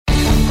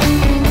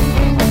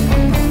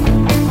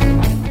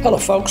Hello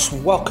folks,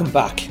 welcome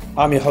back.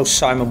 I'm your host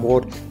Simon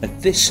Ward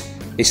and this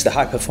is the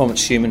High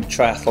Performance Human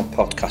Triathlon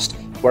Podcast,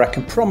 where I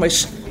can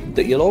promise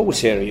that you'll always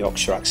hear a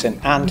Yorkshire accent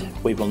and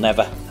we will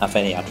never have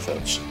any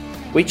adverts.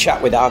 We chat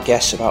with our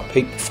guests about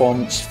peak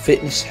performance,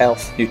 fitness,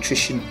 health,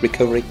 nutrition,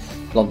 recovery,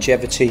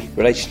 longevity,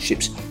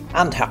 relationships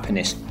and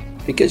happiness,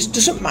 because it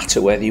doesn't matter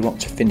whether you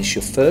want to finish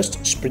your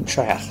first sprint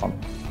triathlon,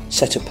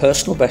 set a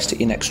personal best at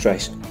your next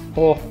race,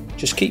 or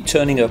just keep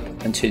turning up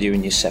until you're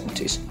in your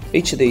 70s.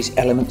 Each of these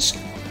elements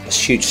has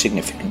huge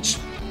significance.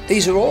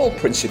 These are all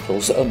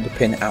principles that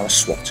underpin our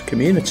SWAT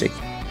community.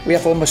 We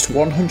have almost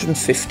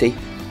 150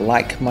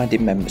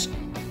 like-minded members,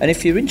 and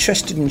if you're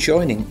interested in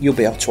joining, you'll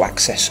be able to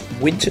access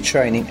winter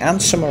training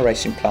and summer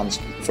racing plans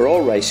for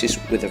all races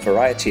with a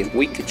variety of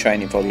weekly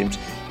training volumes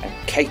and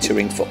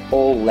catering for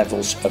all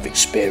levels of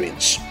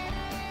experience.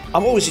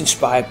 I'm always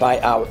inspired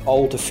by our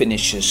older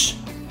finishers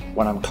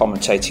when I'm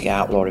commentating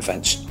outlaw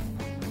events.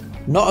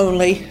 Not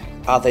only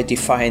are they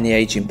defying the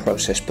ageing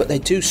process, but they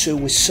do so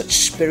with such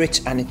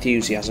spirit and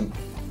enthusiasm.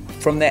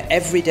 From their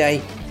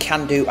everyday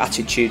can-do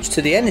attitudes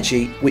to the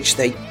energy which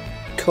they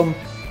come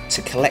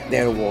to collect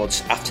their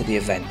awards after the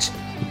event,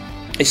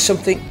 is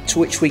something to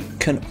which we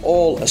can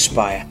all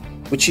aspire,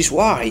 which is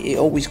why it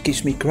always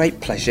gives me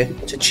great pleasure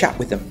to chat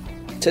with them.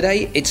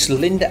 Today it's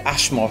Linda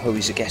Ashmore who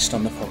is a guest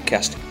on the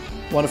podcast,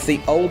 one of the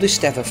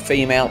oldest ever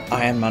female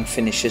Ironman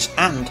finishers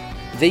and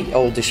the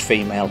oldest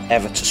female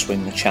ever to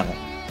swim the channel.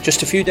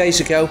 Just a few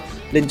days ago,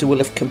 Linda will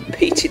have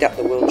competed at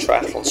the World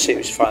Triathlon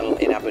Series final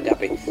in Abu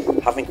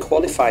Dhabi, having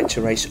qualified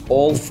to race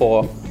all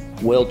 4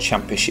 World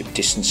Championship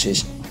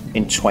distances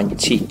in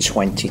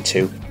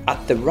 2022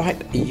 at the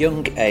ripe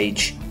young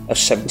age of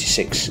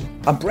 76.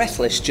 I'm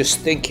breathless just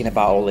thinking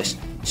about all this,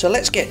 so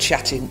let's get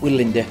chatting with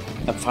Linda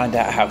and find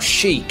out how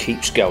she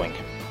keeps going.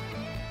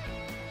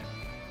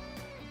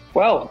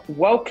 Well,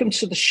 welcome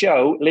to the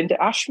show,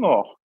 Linda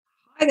Ashmore.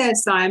 Hi there,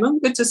 Simon.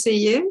 Good to see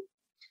you.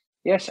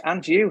 Yes,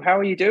 and you. How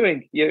are you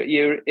doing?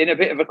 You're in a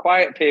bit of a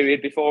quiet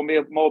period before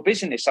more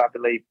business, I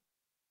believe.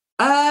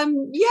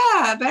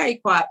 Yeah, very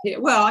quiet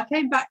period. Well, I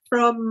came back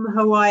from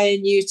Hawaii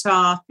and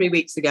Utah 3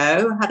 weeks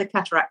ago, had a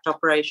cataract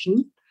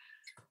operation,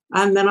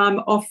 and then I'm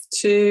off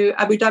to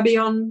Abu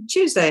Dhabi on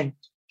Tuesday.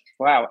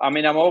 Wow. I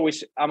mean, I'm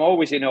always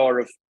in awe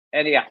of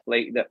any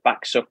athlete that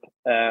backs up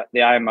the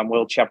Ironman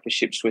World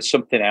Championships with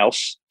something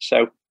else.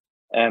 So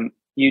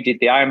you did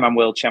the Ironman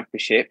World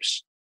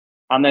Championships,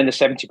 and then the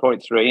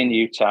 70.3 in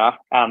Utah,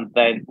 and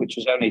then, which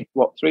was only,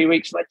 3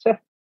 weeks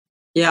later?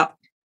 Yeah.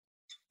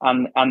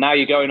 And now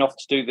you're going off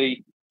to do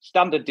the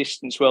standard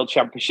distance World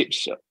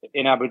Championships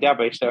in Abu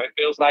Dhabi. So it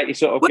feels like you're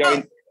sort of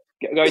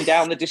going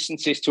down the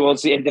distances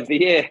towards the end of the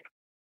year.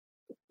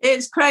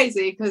 It's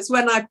crazy because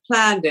when I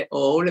planned it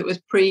all, it was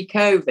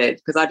pre-COVID,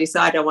 because I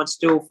decided I wanted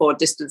to do all 4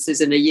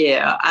 distances in a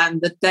year, and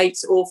the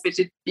dates all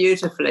fitted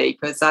beautifully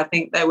because I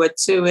think there were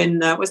 2 in,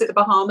 was it the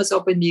Bahamas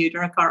or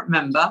Bermuda? I can't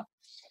remember.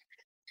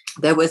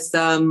 There was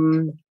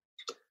the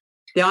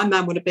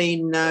Ironman would have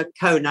been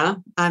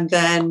Kona, and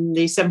then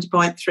the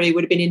 70.3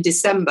 would have been in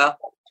December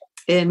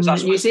in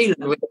New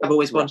Zealand, which I've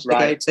always wanted to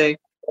go to.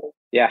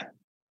 Yeah.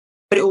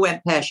 But it all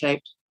went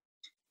pear-shaped.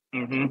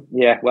 Mm-hmm.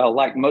 Yeah, well,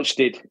 like much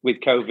did with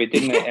COVID,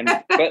 didn't it? And,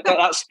 but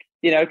that's,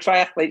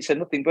 triathletes are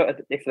nothing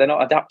but if they're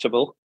not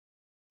adaptable.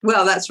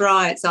 Well, that's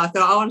right. So I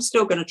thought, I'm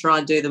still going to try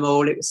and do them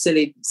all. It was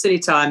silly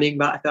timing,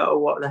 but I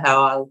thought, what the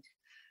hell?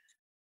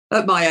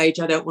 At my age,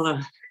 I don't want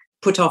to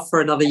put off for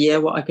another year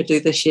what I could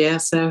do this year.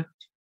 So,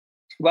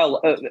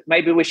 well,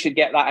 maybe we should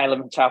get that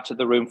element out of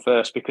the room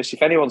first, because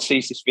if anyone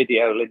sees this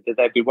video, Linda,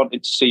 they'd be wanting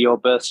to see your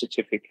birth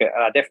certificate,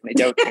 and I definitely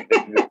don't think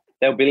that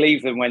they'll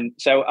believe them when.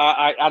 So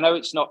I know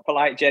it's not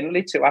polite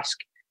generally to ask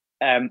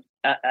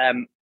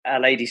a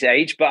lady's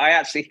age, but I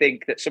actually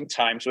think that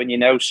sometimes when you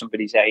know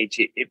somebody's age,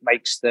 it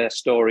makes the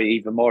story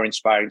even more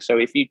inspiring. So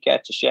if you'd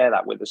care to share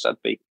that with us,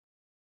 I'd be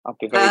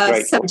very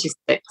grateful.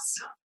 76.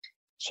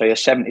 So you're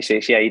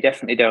 76. Yeah, you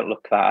definitely don't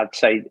look that. I'd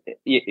say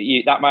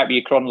you, that might be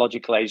your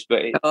chronological age,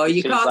 but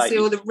you can't see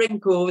all the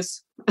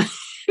wrinkles. Well,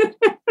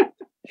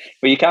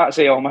 you can't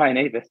see all mine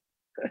either.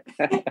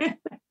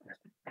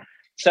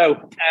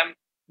 So,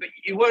 but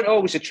you weren't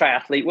always a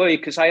triathlete, were you?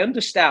 Because I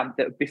understand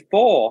that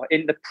before,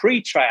 in the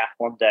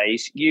pre-triathlon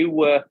days, you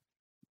were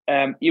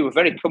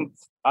very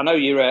I know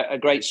you're a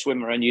great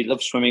swimmer and you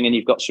love swimming and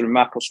you've got some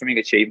remarkable swimming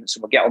achievements,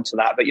 and we'll get onto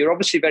that, but you're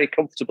obviously very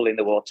comfortable in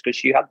the water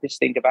because you had this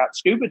thing about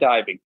scuba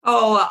diving.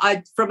 Oh,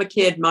 from a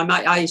kid,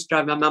 I used to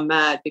drive my mum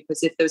mad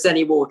because if there was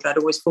any water, I'd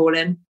always fall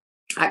in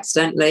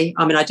accidentally.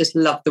 I mean, I just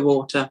loved the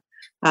water.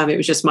 It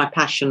was just my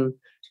passion.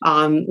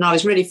 And I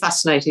was really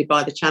fascinated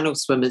by the channel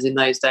swimmers in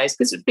those days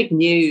because it was big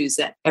news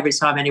that every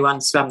time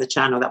anyone swam the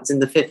channel. That was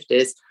in the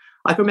 50s.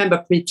 I can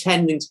remember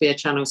pretending to be a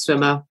channel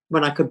swimmer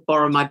when I could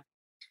borrow my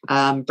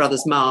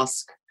brother's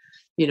mask,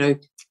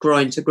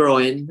 groin to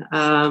groin.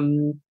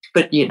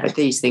 But,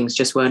 these things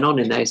just weren't on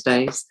in those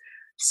days.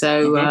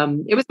 So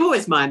it was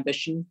always my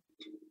ambition.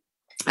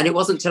 And it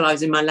wasn't until I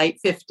was in my late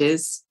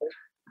 50s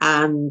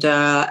and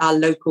our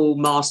local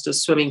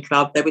Masters Swimming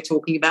Club, they were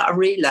talking about a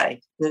relay.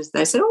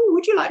 They said, "Oh,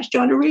 would you like to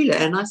join a relay?"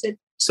 And I said,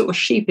 sort of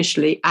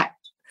sheepishly,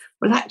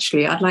 well,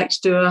 actually, I'd like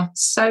to do a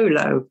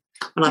solo.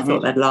 And I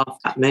thought they'd laugh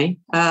at me.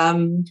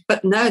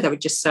 But no, they were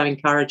just so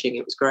encouraging.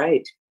 It was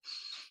great.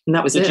 And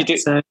that was it.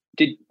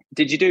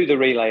 Did you do the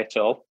relay at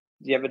all?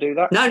 Did you ever do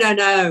that? No.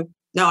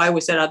 No, I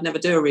always said I'd never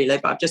do a relay,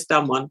 but I've just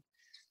done one.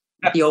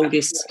 The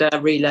oldest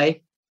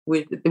relay.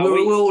 We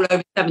were all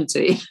over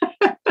 70.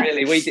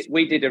 Really?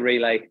 We did a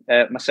relay,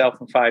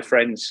 myself and 5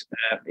 friends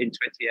in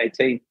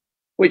 2018,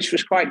 which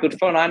was quite good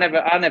fun. I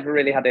never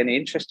really had any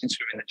interest in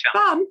swimming the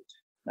channel.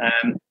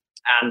 Fun.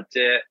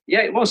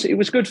 It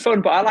was good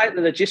fun, but I like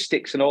the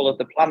logistics and all of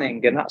the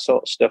planning and that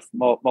sort of stuff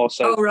more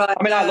so. Oh, right.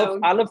 I mean, I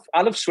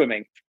love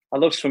swimming. I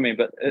love swimming,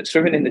 but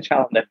swimming in the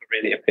channel never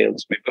really appealed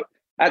to me. But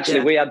actually,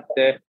 we had.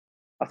 I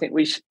think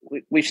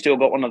we've still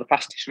got one of the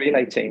fastest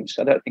relay teams.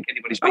 I don't think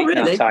anybody's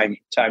beaten that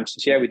time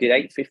since. Yeah, we did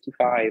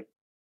 8:55.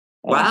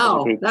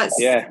 Wow, that's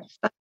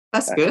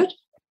good.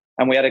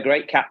 And we had a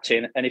great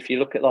captain. And if you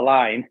look at the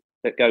line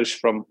that goes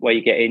from where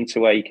you get in to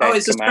where you come out. Oh,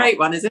 it's a straight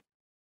one, is it?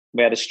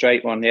 We had a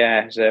straight one,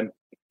 yeah.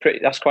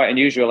 That's quite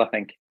unusual, I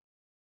think.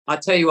 I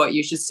tell you what,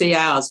 you should see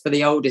ours for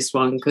the oldest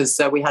one, because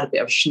we had a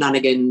bit of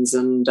shenanigans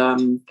and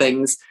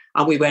things.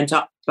 And we went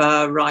up,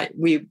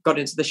 we got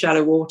into the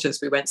shallow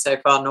waters. We went so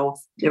far north.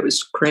 It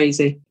was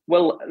crazy.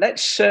 Well,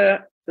 let's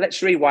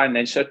rewind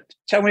then. So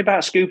tell me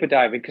about scuba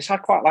diving, because I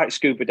quite like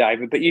scuba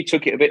diving, but you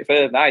took it a bit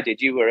further than I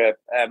did. You were a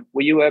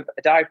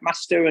dive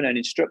master and an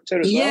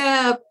instructor as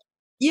well?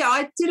 Yeah,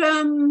 I did.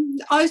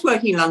 I was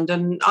working in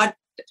London.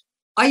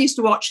 I used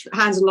to watch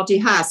Hans and Lottie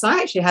Haas.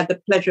 I actually had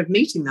the pleasure of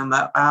meeting them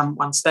at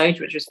one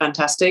stage, which was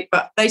fantastic.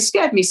 But they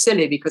scared me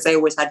silly because they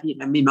always had,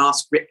 me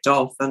mask ripped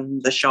off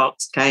and the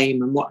sharks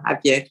came and what have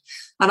you.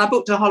 And I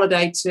booked a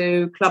holiday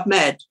to Club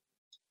Med.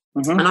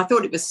 Mm-hmm. And I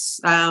thought it was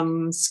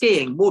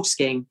skiing, water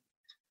skiing.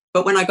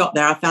 But when I got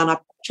there, I found I'd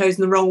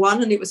chosen the wrong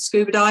one and it was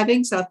scuba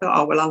diving. So I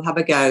thought, I'll have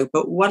a go.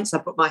 But once I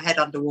put my head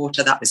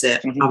underwater, that was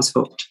it. Mm-hmm. I was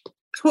hooked.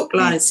 Hook,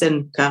 line and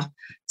sinker.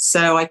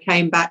 So I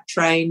came back,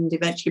 trained,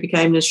 eventually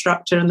became an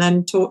instructor, and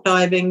then taught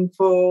diving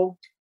for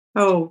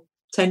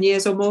 10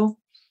 years or more.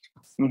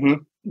 Mm-hmm.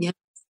 Yeah,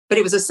 but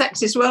it was a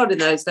sexist world in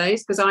those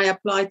days because I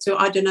applied to,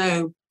 I don't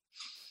know,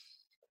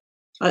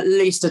 at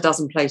least a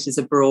dozen places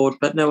abroad,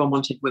 but no one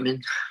wanted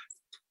women.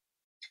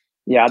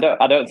 Yeah,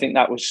 I don't think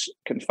that was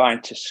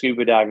confined to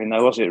scuba diving,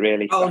 though, was it?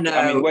 Really? Oh no.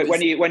 I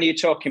mean, when are you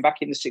talking, back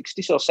in the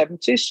 60s or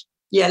 70s?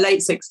 Yeah, late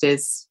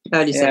 60s,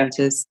 early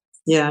 70s.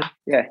 Yeah.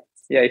 Yeah.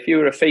 Yeah, if you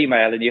were a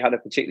female and you had a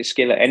particular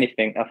skill at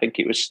anything, I think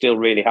it was still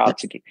really hard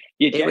to get.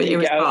 You get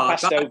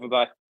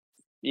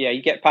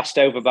passed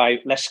over by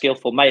less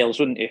skillful males,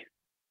 wouldn't you?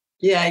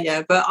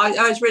 Yeah. But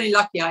I was really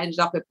lucky. I ended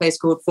up at a place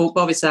called Fort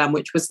Bovissam,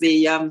 which was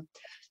the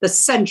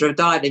centre of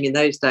diving in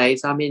those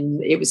days. I mean,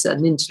 it was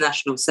an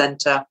international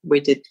centre. We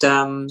did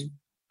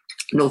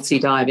North Sea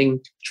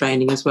diving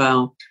training as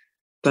well,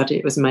 but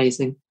it was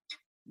amazing.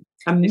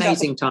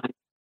 Amazing time.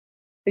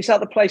 Is that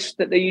the place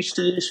that they used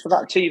to use for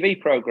that TV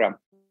programme?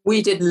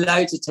 We did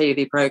loads of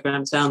TV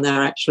programmes down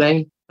there,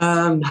 actually.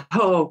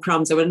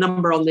 Crumbs. There were a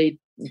number on the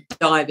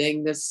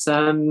diving. There's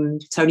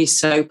Tony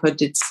Soper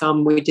did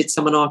some. We did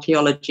some on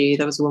archaeology.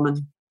 There was a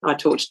woman I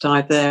taught to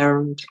dive there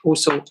and all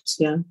sorts,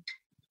 yeah.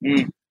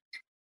 Mm.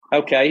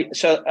 Okay.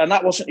 So, and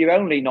that wasn't your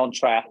only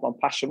non-triathlon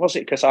passion, was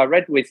it? Because I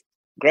read with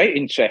great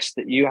interest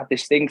that you had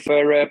this thing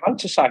for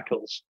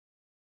motorcycles.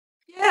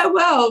 Yeah,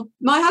 well,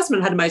 my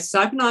husband had a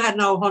motorcycle and I had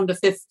an old Honda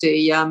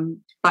 50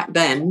 back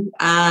then,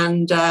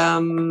 and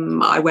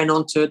I went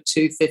on to a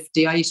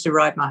 250. I used to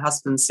ride my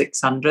husband's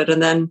 600,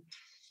 and then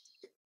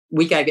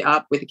we gave it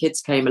up when the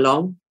kids came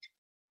along,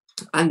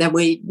 and then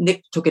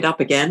Nick took it up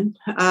again,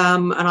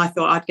 and I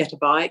thought I'd get a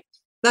bike.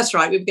 That's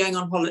right, we were going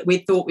on holiday. We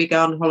thought we'd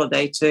go on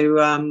holiday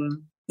to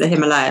the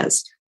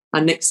Himalayas,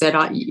 and Nick said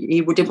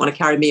he didn't want to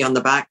carry me on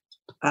the back,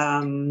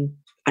 and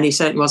he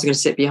certainly wasn't going to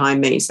sit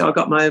behind me, so I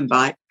got my own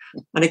bike.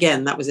 And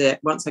again, that was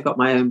it. Once I got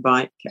my own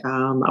bike,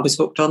 I was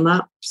hooked on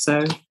that.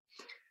 So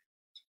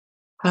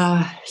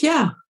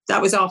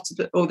that was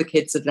after all the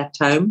kids had left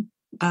home,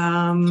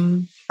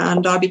 and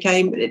I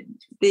became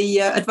the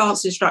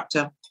advanced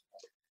instructor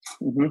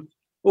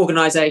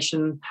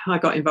organisation. I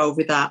got involved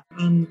with that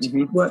and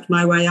worked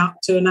my way up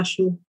to a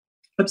national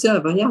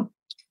observer. Yeah.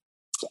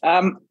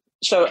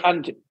 So,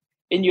 and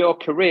in your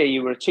career,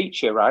 you were a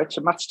teacher, right?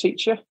 A maths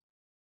teacher.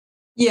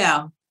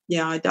 Yeah,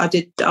 I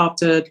did.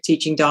 After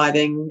teaching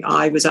diving,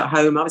 I was at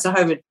home. I was at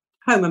home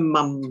and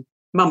mum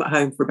at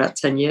home for about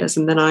 10 years,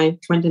 and then I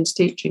went into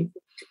teaching.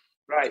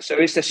 Right. So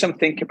is there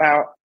something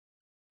about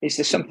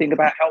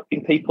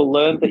helping people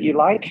learn that you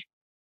like?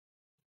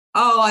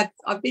 Oh,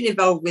 I've been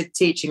involved with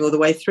teaching all the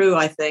way through,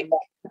 I think.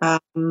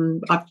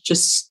 I've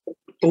just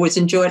always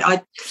enjoyed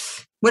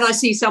when I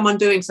see someone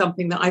doing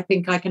something that I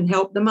think I can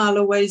help them, I'll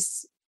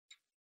always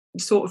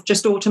sort of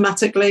just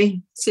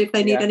automatically see if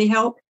they need any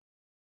help.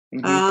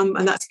 Mm-hmm.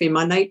 And that's been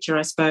my nature,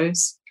 I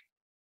suppose.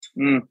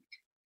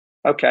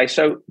 Okay,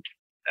 so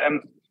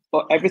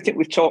everything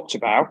we've talked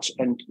about,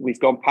 and we've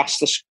gone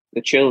past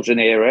the children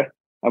era,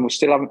 and we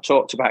still haven't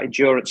talked about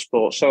endurance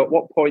sports. So at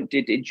what point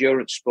did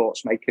endurance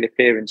sports make an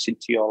appearance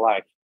into your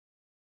life?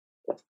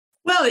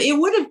 Well, it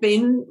would have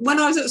been when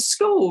I was at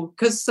school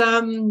because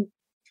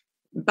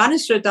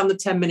Bannister had done the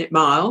 10-minute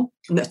mile.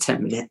 No,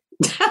 10 minute.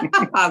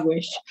 I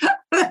wish.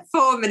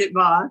 4-minute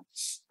mile.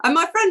 And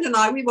my friend and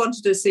I, we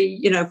wanted to see,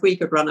 if we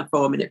could run a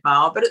 4-minute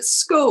mile, but at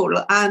school,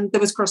 and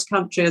there was cross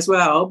country as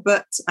well.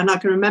 And I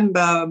can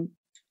remember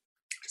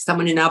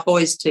someone in our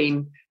boys'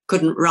 team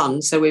couldn't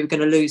run, so we were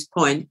going to lose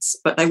points,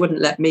 but they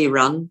wouldn't let me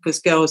run because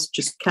girls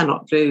just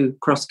cannot do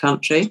cross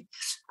country.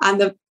 And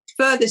the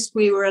furthest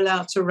we were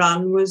allowed to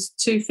run was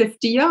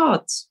 250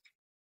 yards.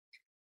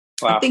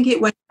 Wow. I think it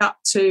went up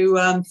to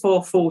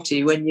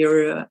 440 when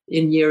you're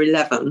in year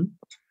 11.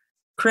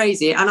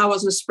 Crazy. And I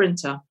wasn't a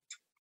sprinter.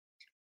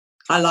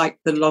 I like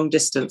the long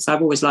distance.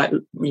 I've always liked,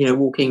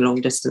 walking long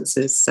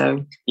distances.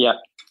 So yeah,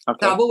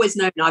 okay. So I've always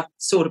known I've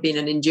sort of been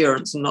an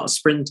endurance and not a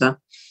sprinter.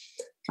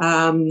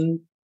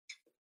 And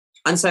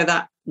so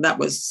that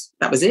was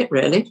it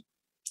really.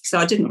 So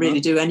I didn't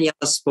really do any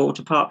other sport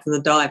apart from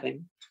the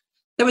diving.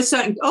 There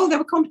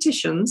were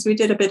competitions. We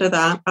did a bit of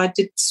that. I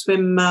did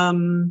swim,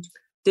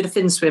 did a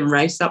fin swim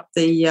race up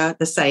the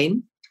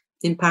Seine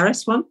in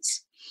Paris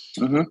once.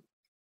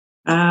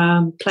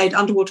 Played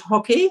underwater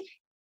hockey.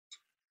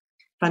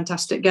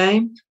 Fantastic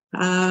game.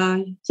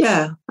 And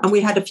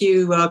we had a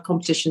few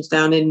competitions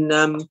down in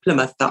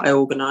Plymouth that I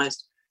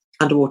organised.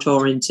 Underwater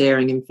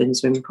orienteering and fin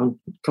swim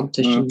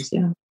competitions.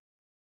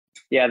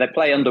 Yeah, they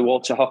play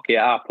underwater hockey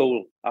at our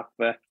pool.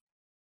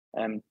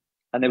 And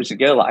there was a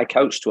girl that I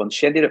coached once.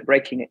 She ended up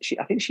breaking it.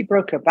 I think she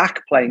broke her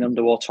back playing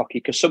underwater hockey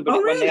because somebody,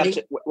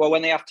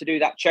 when they have to do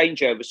that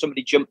changeover,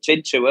 somebody jumped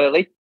in too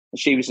early and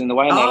she was in the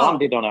way and they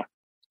landed on her.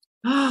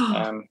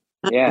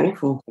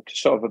 Awful.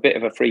 Sort of a bit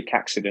of a freak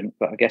accident,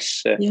 but I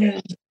guess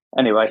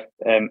anyway.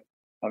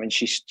 I mean,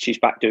 she's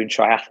back doing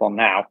triathlon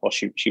now, or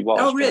she was.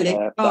 Oh, really?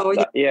 But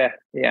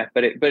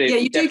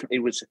it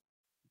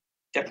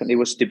definitely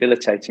was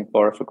debilitating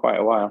for her for quite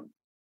a while.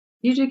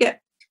 You do get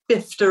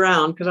biffed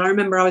around because I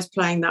remember I was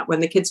playing that when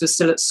the kids were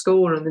still at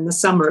school, and in the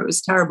summer it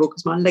was terrible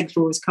because my legs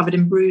were always covered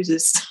in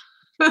bruises.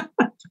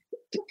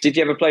 Did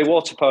you ever play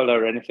water polo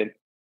or anything?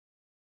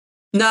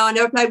 No, I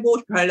never played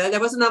water polo. There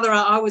was another.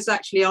 I was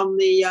actually on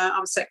the. I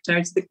was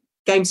secretary to the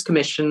Games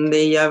Commission,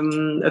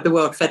 of the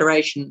World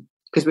Federation,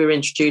 because we were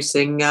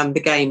introducing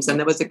the games, and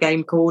there was a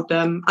game called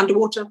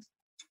underwater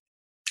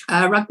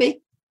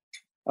rugby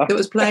that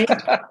was played.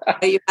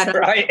 You had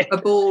a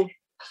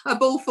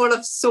ball full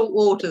of salt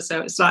water,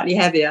 so it's slightly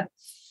heavier.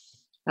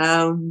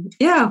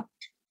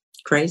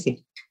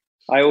 Crazy.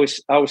 I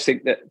always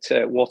think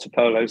that water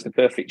polo is the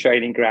perfect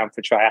training ground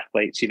for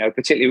triathletes.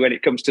 Particularly when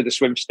it comes to the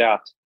swim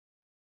start.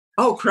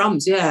 Oh,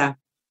 crumbs! Yeah,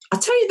 I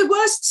tell you, the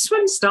worst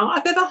swim start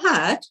I've ever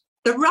had,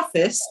 the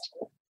roughest,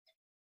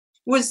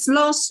 was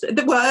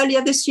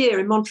earlier this year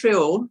in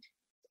Montreal,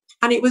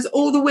 and it was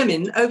all the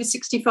women over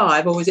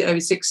 65, or was it over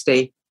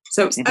 60?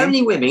 So it's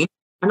only women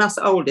and us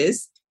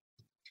oldies,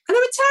 and they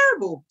were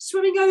terrible,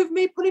 swimming over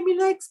me, pulling me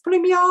legs,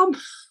 pulling me arm.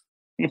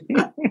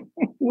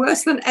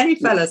 Worse than any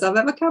fellas I've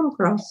ever come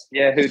across.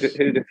 Yeah, who'd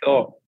have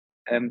thought?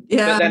 But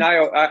then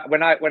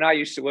when I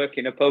used to work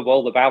in a pub,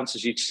 all the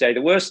bouncers used to say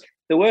the worst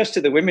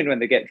are the women when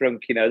they get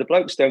drunk. The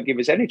blokes don't give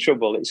us any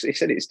trouble. He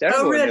said it's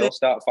terrible when they all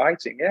start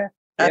fighting. Yeah,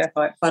 that's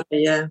quite funny.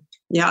 Yeah.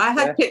 I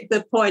had picked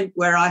the point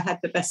where I had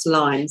the best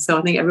line, so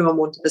I think everyone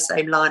wanted the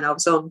same line I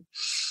was on.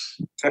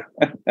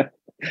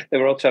 They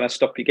were all trying to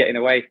stop you getting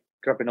away,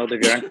 grabbing hold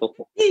of your ankle.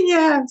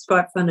 Yeah, it's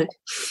quite funny.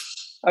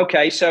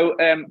 Okay, so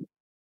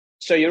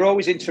you're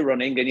always into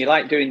running and you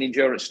like doing the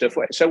endurance stuff.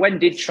 So when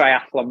did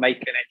triathlon make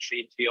an entry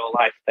into your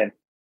life then?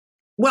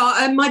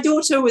 Well, my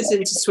daughter was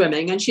into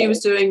swimming and she was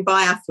doing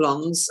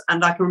biathlons,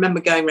 and I can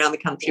remember going around the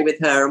country with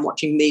her and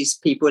watching these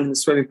people in the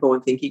swimming pool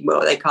and thinking,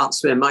 well, they can't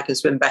swim. I can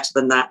swim better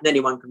than that, and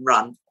anyone can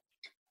run.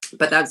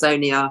 But that's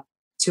only a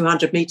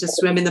 200-metre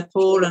swim in the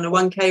pool and a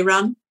 1K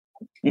run,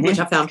 which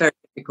I found very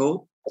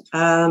difficult.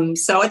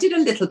 So I did a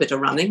little bit of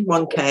running,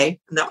 1K,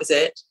 and that was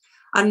it.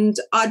 And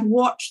I'd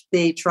watched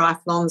the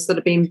triathlons that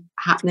have been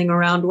happening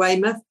around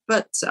Weymouth,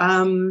 but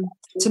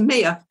to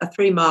me, a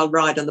 3-mile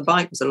ride on the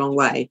bike was a long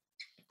way.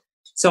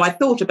 So I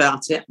thought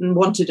about it and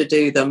wanted to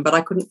do them, but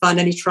I couldn't find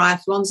any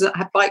triathlons that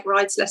had bike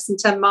rides less than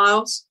 10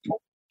 miles.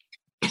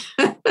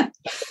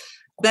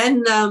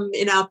 Then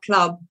in our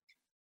club,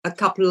 a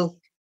couple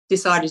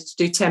decided to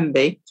do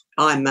Tembe,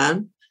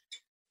 Ironman.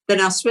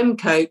 Then our swim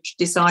coach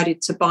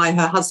decided to buy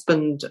her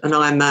husband an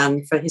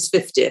Ironman for his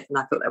 50th, and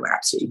I thought they were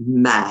absolutely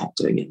mad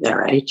doing it at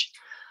their age.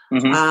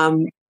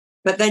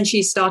 But then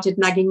she started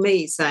nagging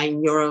me,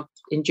 saying, you're an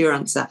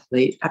endurance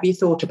athlete. Have you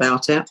thought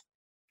about it?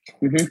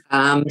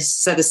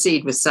 So the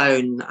seed was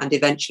sown, and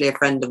eventually a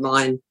friend of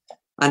mine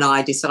and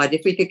I decided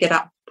if we could get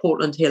up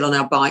Portland Hill on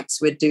our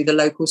bikes, we'd do the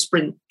local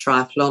sprint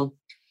triathlon.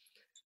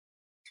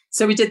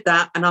 So we did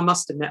that, and I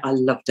must admit, I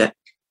loved it.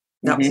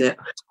 That was it.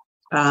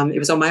 It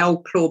was on my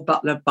old Claude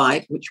Butler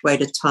bike, which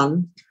weighed a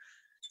ton.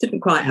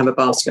 Didn't quite have a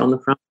basket on the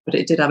front, but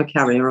it did have a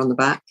carrier on the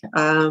back.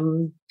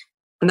 And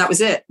that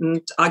was it.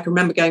 And I can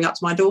remember going up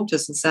to my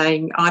daughters and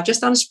saying, I've just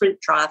done a sprint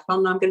triathlon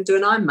and I'm going to do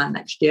an Ironman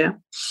next year.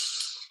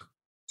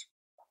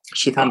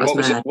 She thought I was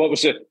mad. What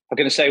was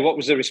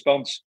the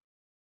response?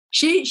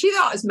 She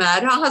thought I was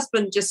mad. Her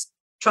husband just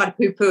tried to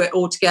poo-poo it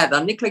all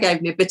together. Nicola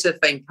gave me a bit of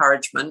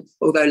encouragement,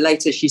 although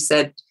later she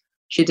said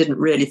she didn't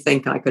really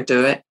think I could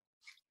do it.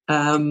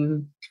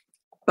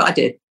 But I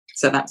did.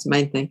 So that's the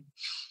main thing.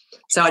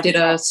 So I did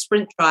a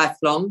sprint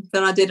triathlon,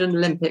 then I did an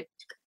Olympic,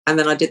 and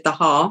then I did the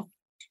half,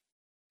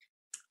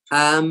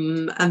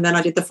 and then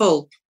I did the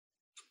full.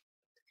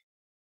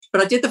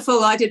 But I did the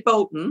full, I did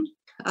Bolton.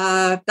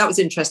 That was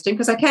interesting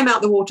because I came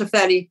out the water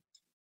fairly,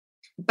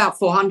 about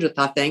 400th,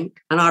 I think,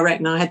 and I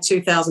reckon I had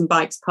 2,000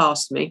 bikes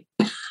past me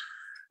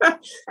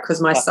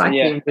because my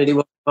cycling really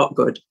was not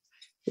good.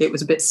 It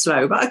was a bit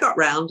slow, but I got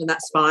round and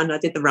that's fine. I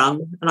did the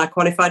run and I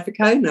qualified for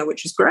Kona,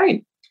 which was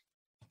great.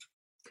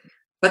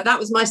 But that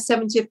was my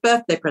 70th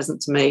birthday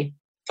present to me.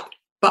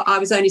 But I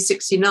was only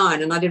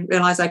 69 and I didn't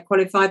realise I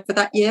qualified for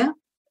that year.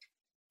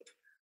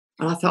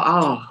 And I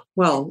thought,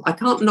 well, I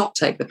can't not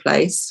take the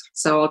place.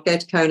 So I'll go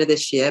to Kona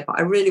this year. But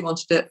I really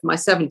wanted to do it for my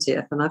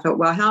 70th. And I thought,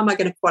 well, how am I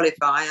going to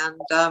qualify?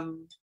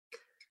 And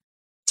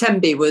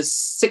Tenby was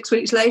 6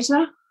 weeks later.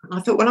 And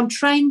I thought, well, I'm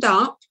trained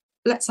up.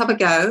 Let's have a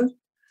go.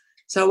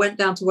 So I went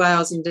down to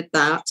Wales and did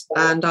that.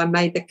 And I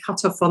made the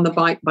cut-off on the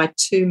bike by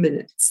 2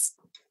 minutes.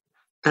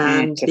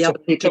 And the other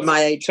people my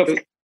age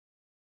group.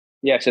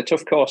 Yeah, it's a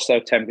tough course, though,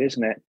 Tenby,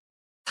 isn't it?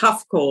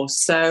 Tough course.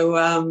 So,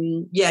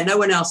 no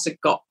one else had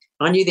got.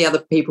 I knew the other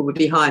people were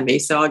behind me,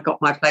 so I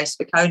got my place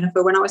for Kona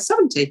for when I was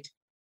 70.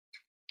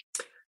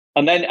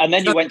 And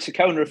then you went to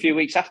Kona a few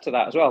weeks after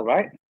that as well,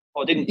 right?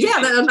 Or didn't you? Yeah,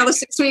 then another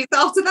 6 weeks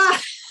after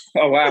that.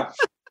 Oh wow!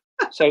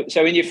 So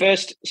in your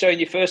first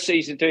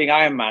season doing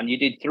Ironman, you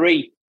did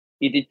three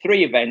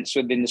events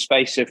within the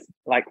space of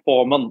like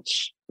 4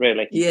 months,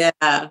 really. Yeah.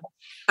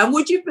 And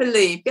would you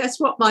believe? Guess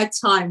what my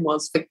time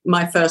was for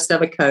my first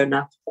ever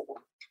Kona?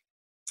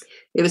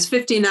 It was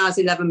 15 hours,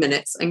 11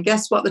 minutes. And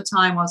guess what the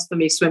time was for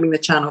me swimming the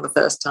channel the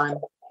first time?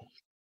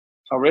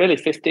 Oh, really?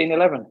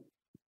 15:11?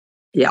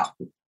 Yeah.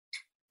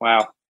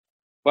 Wow.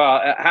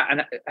 Well,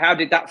 and how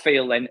did that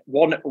feel then?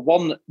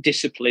 One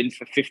discipline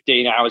for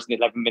 15 hours and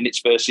 11 minutes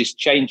versus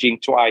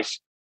changing twice.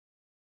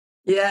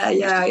 Yeah.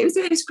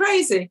 It was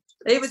crazy.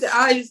 It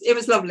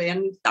was lovely.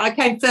 And I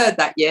came third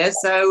that year.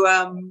 So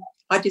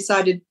I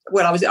decided,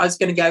 well, I was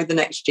going to go the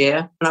next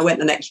year. And I went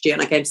the next year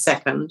and I came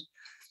second.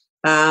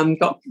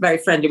 Got very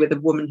friendly with a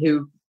woman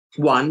who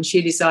won.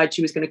 She decided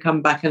she was going to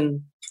come back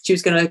and she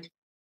was going to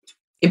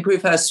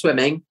improve her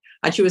swimming.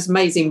 And she was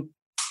amazing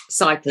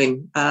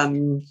cycling.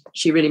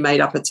 She really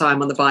made up her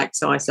time on the bike.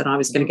 So I said I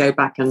was going to go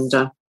back and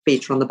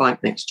beat her on the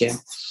bike next year.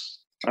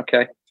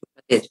 Okay.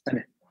 I did.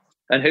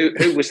 And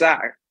who was that?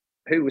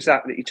 Who was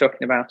that you're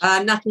talking about?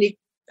 Natalie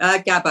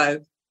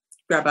Grabo.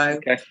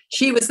 Okay.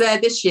 She was there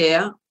this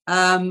year.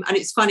 And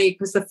it's funny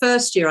because the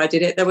first year I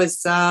did it, there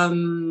was...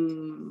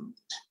 forgotten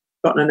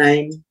her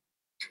name.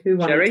 Who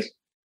won Sherry? it?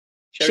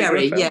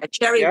 Sherry, yeah.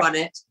 Sherry won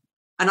it.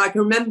 And I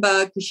can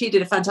remember because she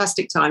did a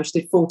fantastic time.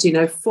 She did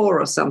 14:04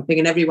 or something.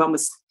 And everyone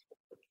was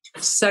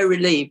so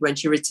relieved when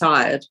she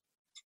retired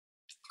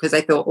because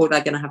they thought,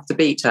 they're going to have to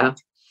beat her.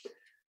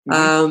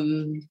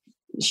 Mm-hmm.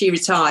 She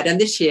retired.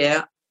 And this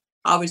year,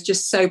 I was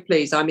just so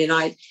pleased. I mean,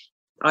 I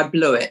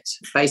blew it,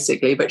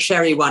 basically. But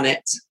Sherry won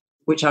it,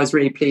 which I was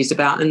really pleased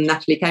about. And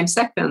Natalie came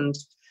second,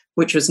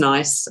 which was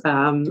nice.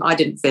 I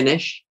didn't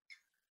finish.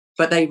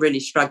 But they really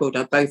struggled,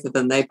 both of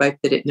them. They both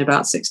did it in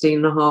about 16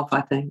 and a half,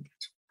 I think.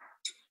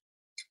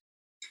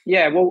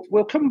 Yeah, well,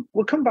 we'll come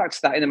back to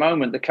that in a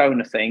moment, the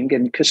Kona thing,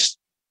 and because.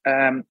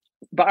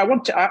 But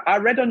I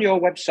read on your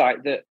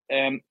website that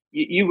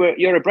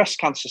you're a breast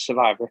cancer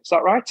survivor. Is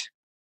that right?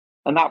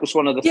 And that was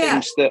one of the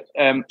things that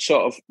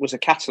sort of was a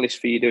catalyst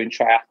for you doing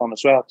triathlon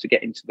as well to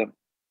get into them.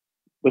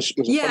 Was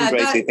a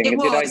fundraising thing.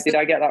 Did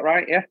I get that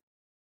right? Yeah.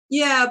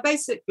 Yeah,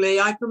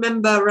 basically, I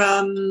remember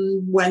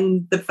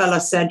when the fella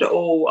said,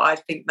 I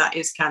think that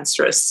is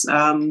cancerous,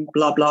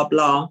 blah, blah,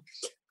 blah.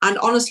 And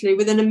honestly,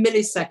 within a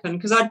millisecond,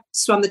 because I'd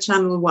swum the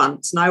channel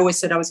once, and I always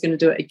said I was going to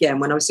do it again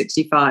when I was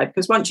 65,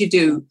 because once you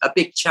do a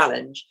big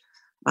challenge,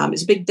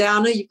 it's a big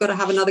downer. You've got to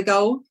have another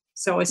goal.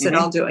 So I said,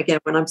 I'll do it again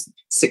when I'm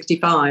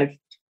 65.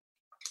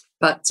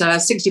 But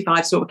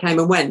 65 sort of came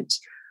and went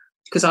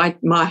because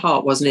my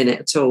heart wasn't in it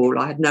at all.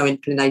 I had no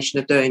inclination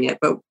of doing it.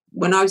 But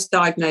when I was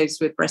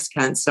diagnosed with breast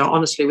cancer,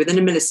 honestly, within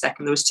a millisecond,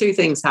 there was two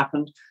things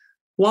happened.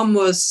 One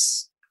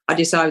was I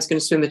decided I was going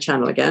to swim the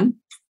channel again.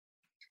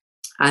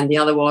 And the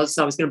other was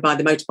I was going to buy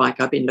the motorbike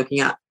I've been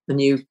looking at, the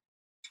new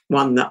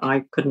one that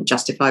I couldn't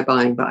justify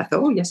buying. But I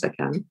thought, yes, I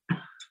can.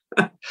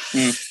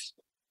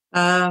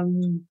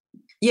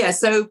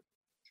 So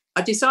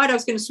I decided I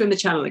was going to swim the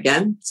channel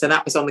again. So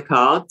that was on the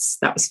cards.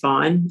 That was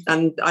fine.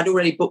 And I'd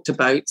already booked a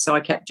boat. So I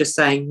kept just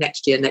saying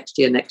next year,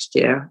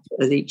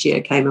 as each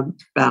year came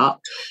about.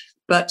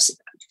 But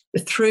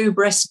through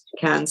breast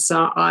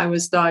cancer, I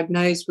was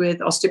diagnosed with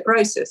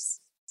osteoporosis.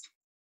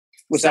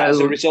 Was that as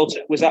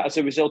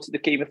a result of the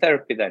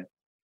chemotherapy then?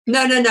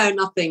 No,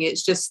 nothing.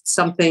 It's just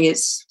something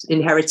it's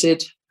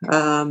inherited.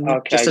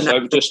 Okay,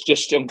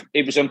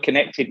 it was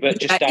unconnected, but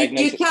just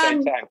diagnosed at the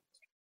same time.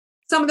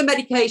 Some of the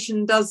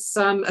medication does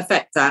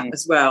affect that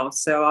as well.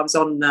 So I was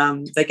on,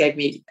 they gave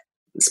me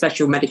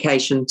special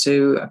medication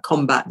to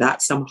combat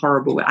that, some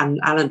horrible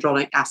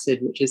alendronic acid,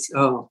 which is,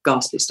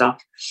 ghastly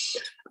stuff.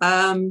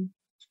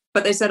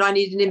 But they said I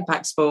need an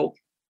impact sport.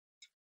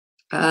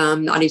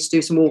 I need to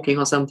do some walking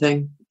or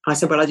something. I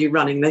said, well, I do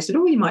running. They said,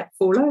 you might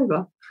fall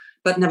over.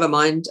 But never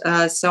mind.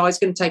 So I was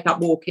going to take up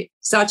walking.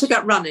 So I took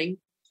up running.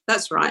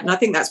 That's right. And I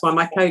think that's why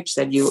my coach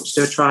said you ought to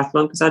do a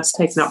triathlon, because I'd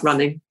taken up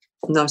running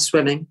and I was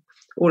swimming.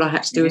 All I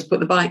had to do was put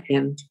the bike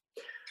in.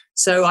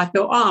 So I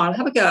thought, I'll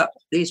have a go at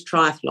these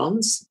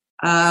triathlons.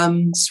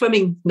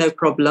 Swimming, no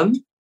problem.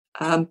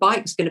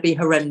 Bike's going to be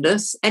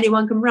horrendous.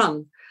 Anyone can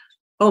run.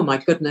 Oh, my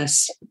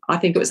goodness. I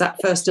think it was that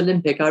first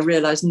Olympic I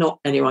realised not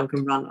anyone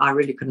can run. I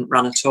really couldn't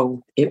run at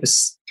all.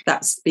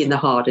 That's been the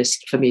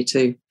hardest for me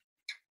to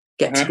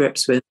get to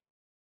grips with.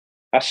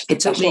 That's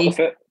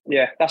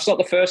not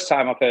the first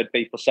time I've heard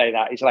people say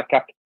that. It's like,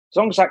 as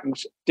long as I can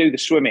do the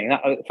swimming,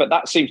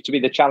 that seems to be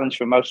the challenge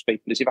for most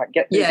people, is if I can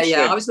get through the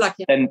swim, I was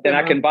lucky. Then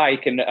I can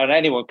bike and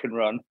anyone can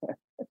run.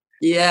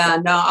 Yeah,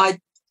 no,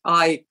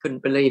 I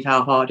couldn't believe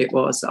how hard it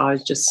was. I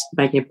was just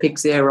making a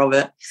pig's ear of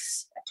it.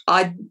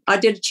 I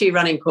did a chi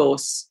running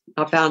course.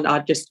 I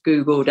just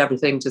Googled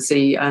everything to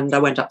see, and I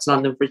went up to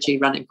London for a chi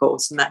running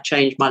course, and that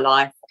changed my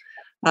life.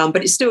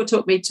 But it still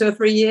took me 2 or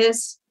 3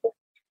 years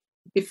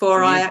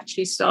before I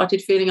actually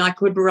started feeling I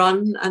could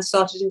run and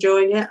started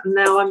enjoying it. And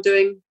now I'm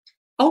doing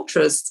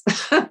ultras,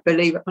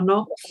 believe it or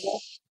not.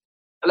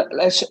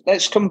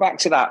 Let's come back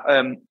to that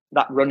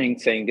running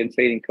thing and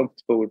feeling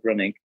comfortable with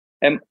running,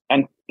 and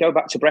go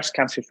back to breast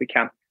cancer if we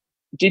can.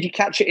 Did you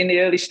catch it in the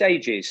early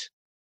stages?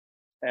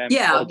 Or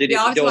did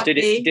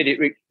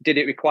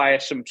it require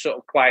some sort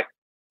of quite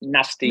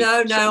nasty?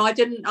 No, I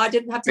didn't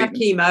have to have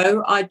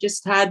chemo. I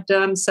just had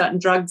certain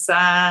drugs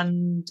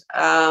and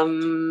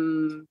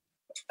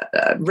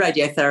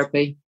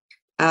radiotherapy,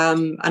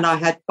 and I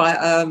had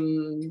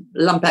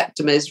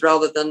lumpectomies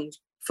rather than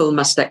full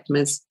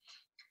mastectomies.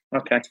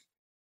 Okay.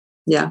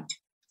 Yeah.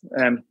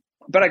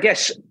 But I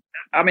guess,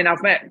 I've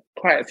met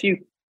quite a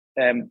few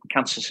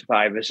cancer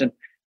survivors, and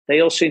they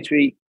all seem to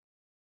be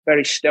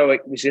very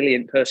stoic,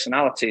 resilient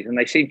personalities, and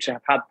they seem to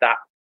have had that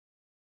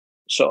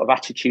sort of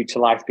attitude to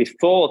life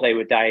before they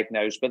were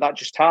diagnosed, but that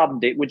just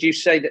hardened it. Would you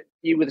say that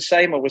you were the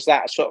same, or was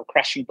that a sort of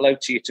crashing blow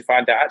to you to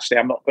find out, actually,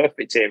 I'm not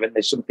perfect here and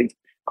there's something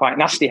quite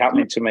nasty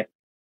happening to me?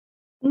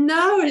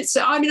 No,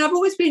 I've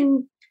always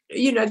been,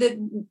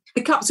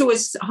 the cup's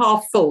always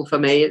half full for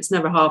me. It's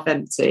never half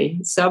empty.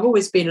 So I've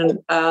always been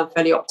a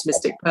fairly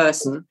optimistic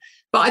person.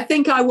 But I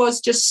think I was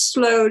just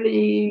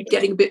slowly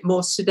getting a bit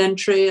more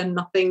sedentary and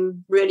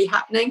nothing really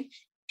happening.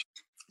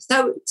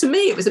 So to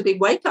me, it was a big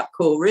wake-up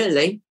call,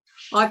 really.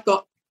 I've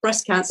got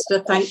breast cancer to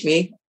thank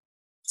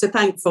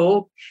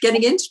for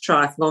getting into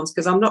triathlons,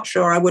 because I'm not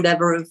sure I would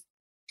ever have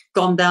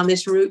gone down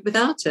this route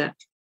without it.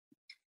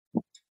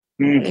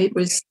 It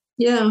was,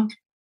 yeah.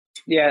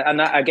 Yeah, and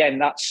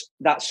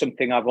that's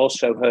something I've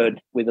also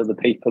heard with other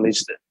people,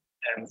 is that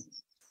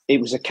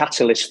it was a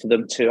catalyst for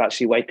them to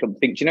actually wake up and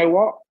think, do you know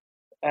what?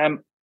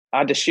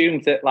 I'd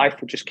assumed that life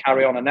would just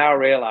carry on, and now I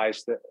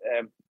realise that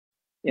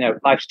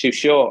life's too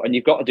short, and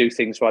you've got to do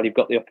things while you've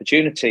got the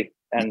opportunity.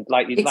 And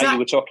like you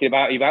were talking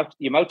about your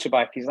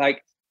motorbike, is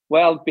like,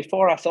 well,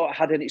 before I thought I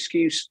had an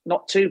excuse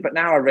not to, but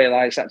now I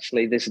realise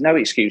actually there's no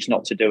excuse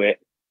not to do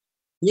it.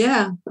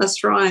 Yeah,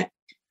 that's right.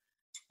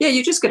 Yeah,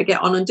 you just got to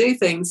get on and do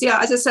things. Yeah,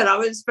 as I said, I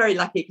was very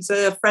lucky because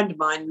a friend of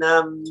mine,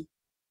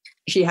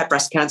 she had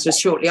breast cancer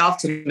shortly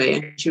after me,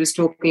 and she was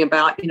talking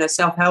about,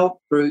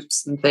 self-help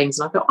groups and things.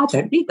 And I thought, I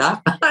don't need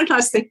that. And I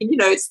was thinking,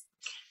 it's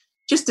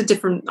just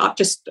I've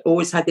just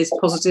always had this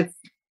positive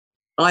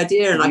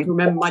idea. And I can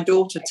remember my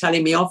daughter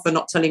telling me off for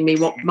not telling me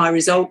what my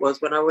result was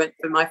when I went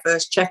for my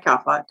first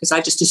checkup, because I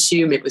just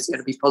assumed it was going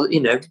to be,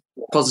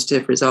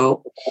 positive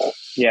result.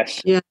 Yes.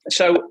 Yeah.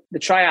 So the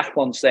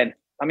triathlons then,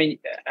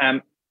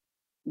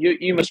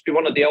 you must be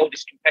one of the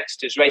oldest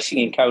competitors racing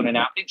in Kona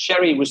now. I think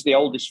Sherry was the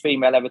oldest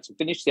female ever to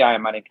finish the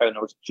Ironman in Kona,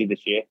 wasn't she,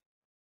 this year?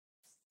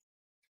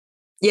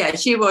 Yeah,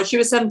 she was. She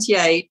was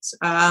 78.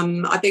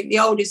 I think the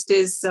oldest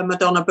is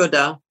Madonna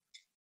Buddha.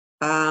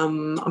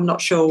 I'm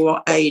not sure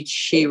what age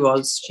she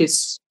was.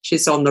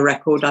 She's on the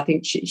record. I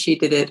think she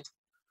did it.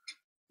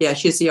 Yeah,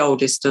 she's the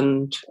oldest,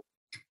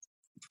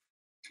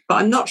 but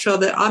I'm not sure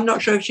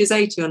if she's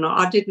 80 or not.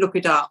 I did look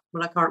it up,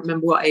 and I can't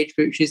remember what age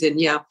group she's in.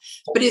 Yeah,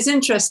 but it's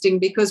interesting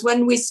because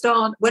when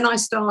I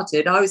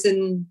started, I was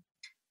in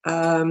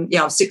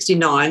I was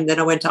 69. Then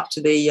I went up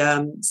to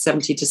the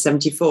 70 to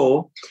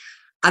 74,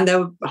 and there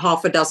were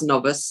half a dozen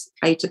of us,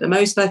 8 at the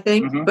most, I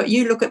think. Mm-hmm. But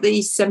you look at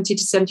the 70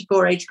 to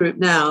 74 age group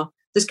now.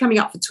 There's coming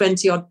up for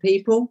 20 odd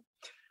people.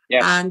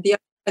 Yes. And the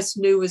other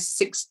person who was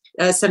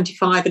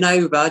 75 and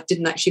over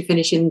didn't actually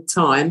finish in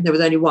time. There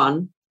was only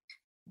one.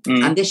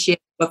 And this year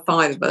there were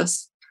 5 of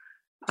us.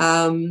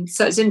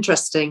 So it's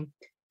interesting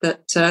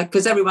that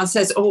because everyone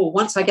says,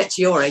 once I get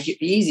to your age, it'd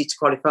be easy to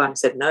qualify. And I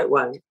said, no, it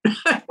won't.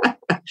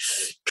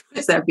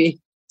 Because there'd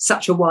be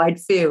such a wide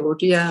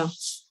field. Yeah.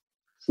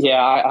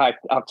 Yeah,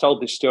 I've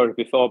told this story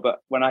before, but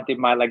when I did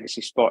my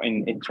legacy spot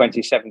in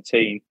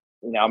 2017,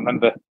 I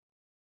remember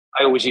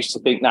I always used to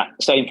think that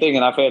same thing,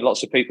 and I've heard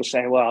lots of people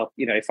say, "Well,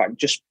 if I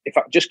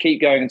just keep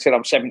going until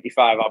I'm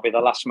 75, I'll be the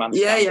last man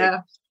standing."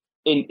 Yeah.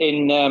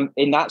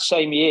 In that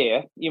same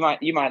year, you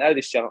might know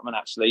this gentleman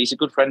actually. He's a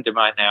good friend of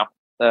mine now.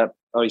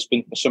 He's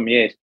been for some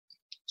years.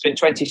 So in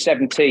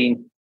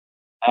 2017,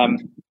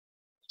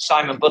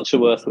 Simon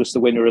Butterworth was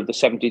the winner of the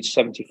 70 to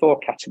 74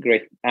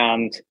 category,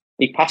 and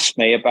he passed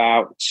me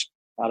about,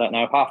 I don't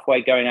know,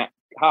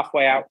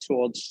 halfway out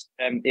towards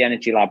the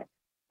Energy Lab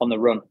on the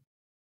run.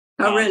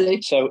 Oh,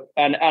 really? So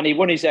and he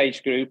won his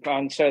age group,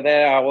 and so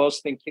there I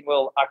was thinking,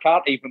 well, I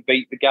can't even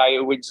beat the guy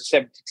who wins the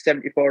 70 to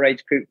 74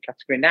 age group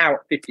category now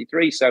at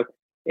 53. So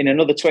in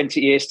another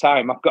 20 years'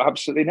 time, I've got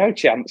absolutely no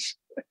chance.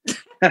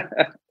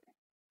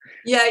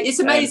 Yeah, it's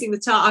amazing the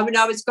time. I mean,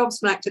 I was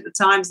gobsmacked at the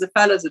times the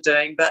fellas are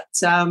doing, but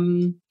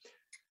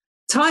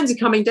times are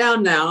coming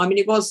down now. I mean,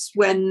 it was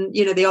when,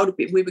 the older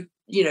people, we were,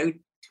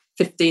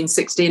 15,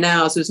 16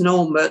 hours was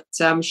normal, but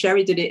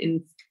Sherry did it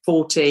in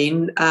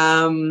 14.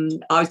 I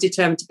was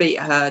determined to beat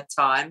her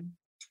time.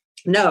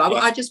 No,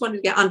 I just wanted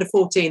to get under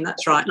 14,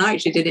 that's right. And I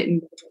actually did it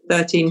in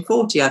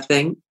 13:40, I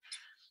think.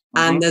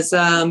 And there's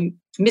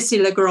Missy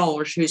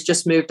Lagrange, who's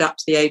just moved up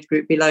to the age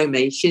group below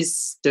me.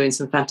 She's doing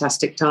some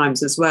fantastic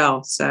times as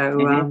well.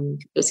 So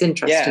it's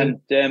interesting.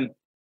 Yeah,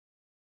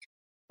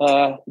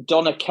 and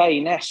Donna K.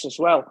 Ness as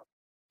well.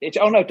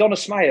 Donna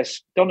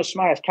Smyers. Donna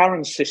Smyers,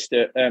 Karen's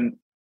sister,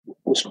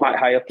 was quite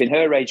high up in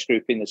her age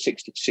group in the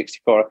 60 to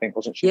 64, I think,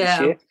 wasn't she, this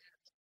year?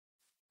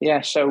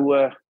 Yeah,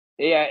 so,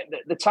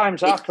 the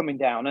times are coming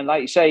down. And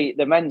like you say,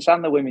 the men's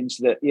and the women's,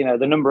 the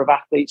number of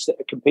athletes that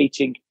are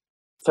competing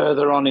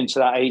further on into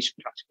that age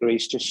category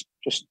is just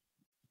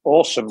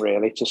awesome,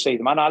 really, to see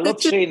them. And I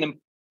love seeing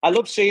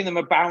them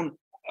abound.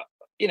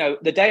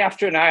 The day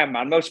after an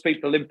Ironman, most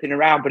people are limping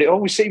around, but it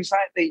always seems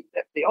like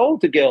the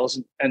older girls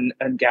and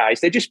guys,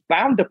 they just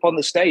bound up on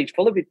the stage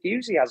full of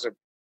enthusiasm,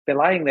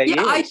 belying their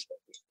years.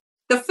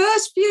 The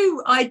first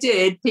few I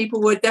did,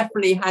 people were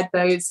definitely had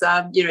those,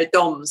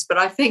 DOMs. But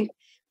I think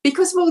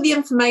because of all the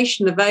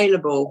information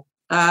available,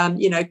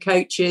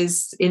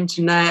 coaches,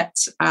 internet,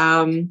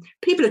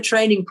 people are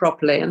training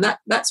properly. And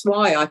that's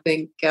why I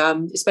think,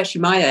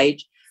 especially my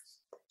age,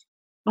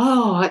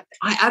 I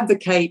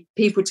advocate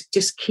people to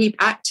just keep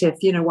active,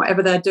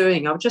 whatever they're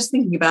doing. I was just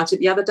thinking about it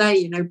the other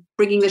day,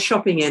 bringing the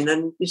shopping in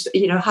and,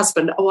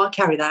 husband, I'll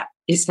carry that.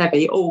 It's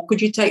heavy. Or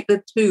could you take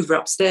the Hoover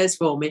upstairs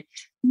for me?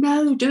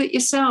 No, do it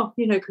yourself,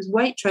 because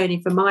weight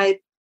training for my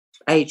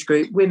age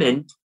group,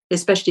 women,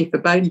 especially for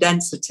bone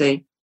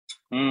density,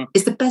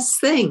 is the best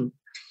thing.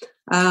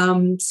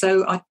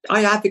 So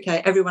I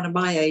advocate everyone of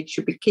my age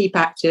should keep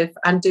active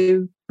and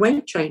do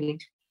weight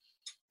training.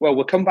 Well,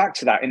 we'll come back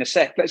to that in a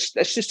sec. Let's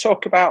just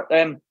talk about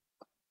the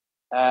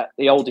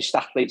oldest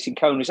athletes in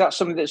Kona. Is that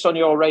something that's on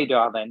your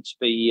radar then, to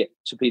be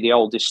the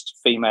oldest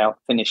female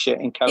finisher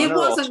in Kona,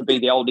 or to be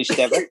the oldest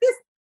ever?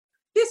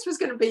 This was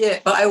going to be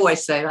it, but I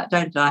always say that,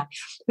 don't I?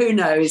 Who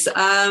knows?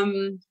 That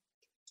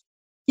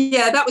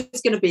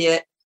was going to be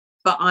it,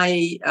 but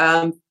I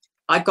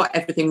got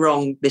everything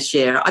wrong this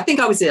year. I think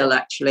I was ill,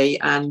 actually,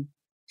 and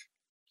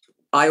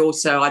I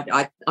also,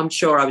 I'm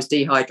sure I was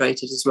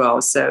dehydrated as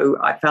well. So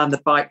I found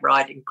the bike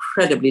ride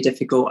incredibly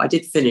difficult. I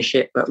did finish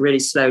it, but really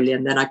slowly.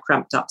 And then I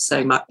cramped up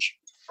so much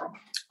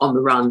on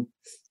the run.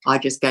 I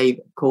just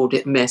called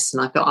it a miss.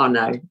 And I thought, oh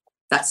no,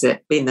 that's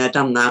it. Been there,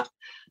 done that.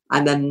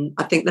 And then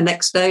I think the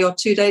next day or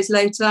 2 days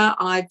later,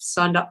 I've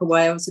signed up for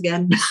Wales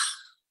again.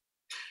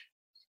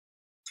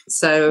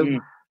 So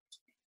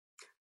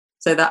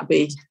I'll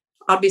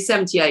be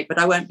 78, but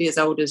I won't be as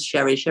old as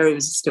Sherry. Sherry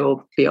was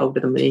still be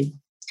older than me.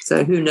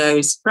 So who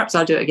knows? Perhaps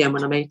I'll do it again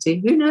when I'm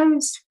 80. Who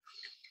knows?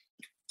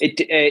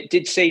 It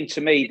did seem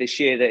to me this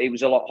year that it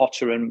was a lot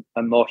hotter and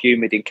more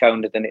humid in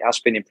Kona than it has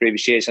been in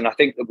previous years. And I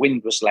think the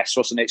wind was less,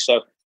 wasn't it?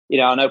 So,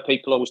 I know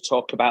people always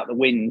talk about the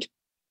wind,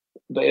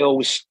 but it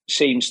always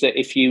seems that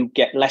if you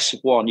get less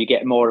of one, you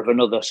get more of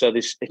another. So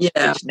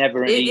it's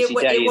never an easy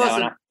day.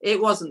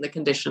 It wasn't the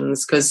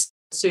conditions, because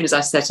as soon as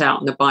I set out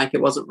on the bike,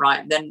 it wasn't right.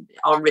 And then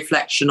on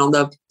reflection on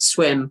the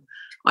swim,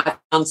 I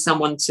found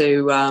someone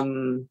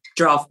to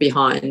draft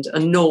behind,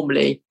 and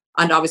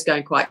I was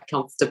going quite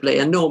comfortably,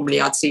 and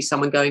normally I'd see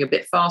someone going a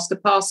bit faster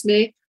past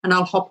me and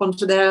I'll hop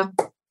onto their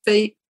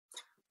feet,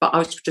 but I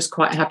was just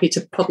quite happy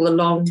to puddle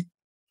along,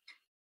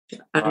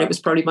 and it was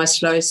probably my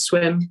slowest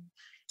swim.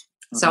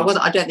 So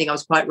I don't think I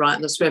was quite right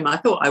on the swim. I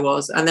thought I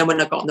was, and then when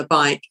I got on the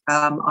bike,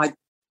 I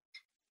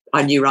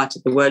knew right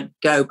at the word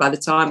go. By the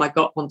time I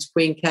got onto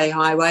Queen K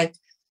Highway,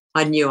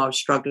 I knew I was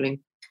struggling.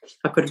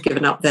 I could have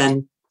given up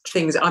then.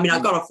 I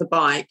got off the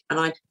bike and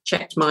I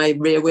checked my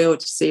rear wheel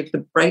to see if the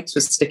brakes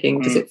were sticking,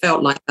 because it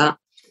felt like that.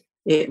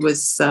 It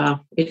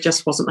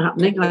just wasn't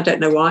happening. I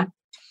don't know why.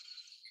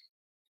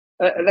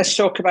 Let's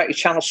talk about your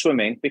channel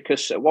swimming,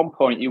 because at one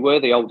point you were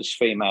the oldest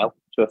female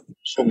to have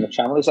swum the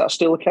channel. Is that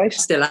still the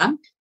case? Still am.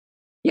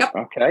 Yep.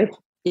 Okay.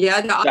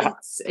 Yeah.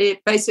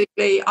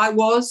 Basically, I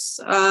was.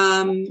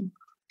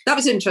 that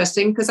was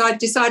interesting because I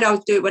decided I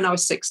would do it when I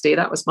was 60.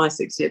 That was my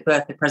 60th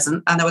birthday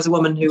present. And there was a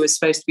woman who was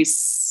supposed to be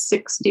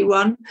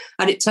 61.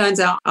 And it turns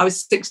out I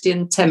was 60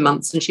 and 10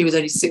 months and she was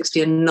only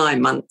 60 and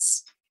 9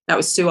 months. That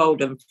was Sue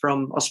Oldham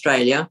from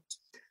Australia.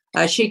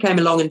 She came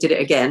along and did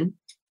it again.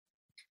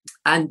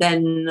 And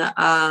then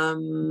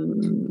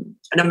an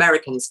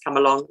American's come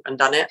along and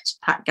done it,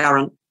 Pat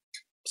Garrant,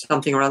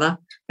 something or other.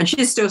 And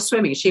she's still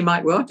swimming. She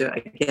might well do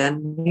it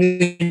again.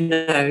 Who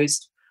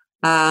knows?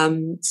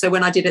 So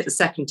when I did it the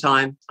second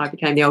time, I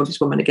became the oldest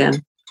woman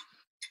again.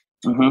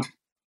 Mm-hmm.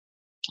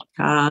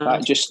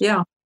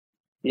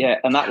 Yeah,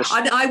 and that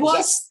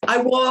was. I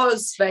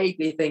was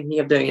vaguely thinking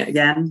of doing it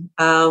again,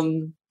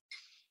 and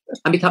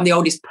become the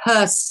oldest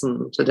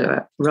person to do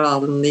it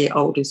rather than the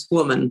oldest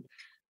woman,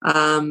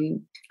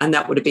 and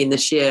that would have been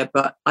this year.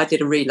 But I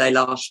did a relay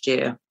last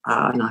year,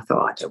 and I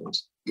thought I don't want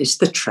to. It's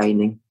the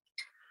training,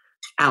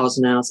 hours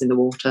and hours in the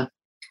water.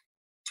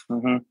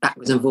 Mm-hmm.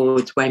 Backwards and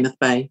forwards, Weymouth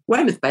Bay.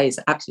 Weymouth Bay is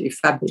absolutely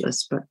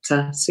fabulous, but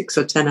 6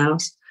 or 10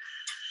 hours.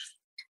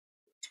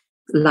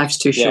 Life's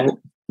too short.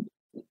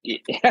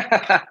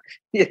 Yeah.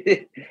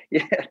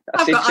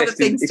 I've got other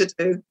things to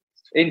do.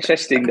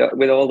 Interesting that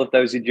with all of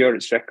those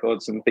endurance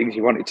records and things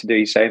you wanted to do,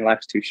 you're saying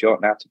life's too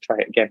short now to try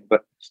it again.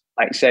 But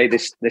like you say,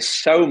 there's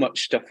so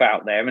much stuff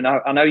out there. I mean,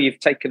 I know you've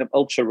taken up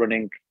ultra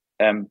running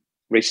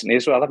recently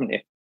as well, haven't you?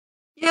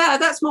 Yeah,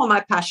 that's more my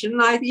passion.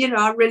 I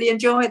really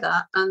enjoy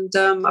that, and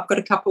I've got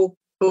a couple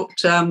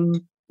booked.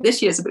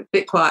 This year's a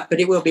bit quiet, but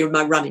it will be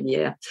my running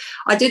year.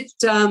 I did.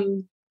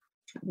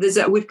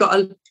 We've got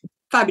a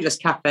fabulous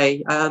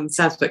cafe,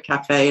 Sandsfoot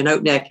Cafe, an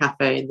open air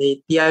cafe, and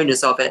the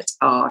owners of it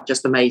are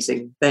just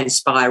amazing. They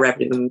inspire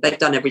everyone. They've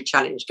done every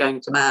challenge going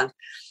to man,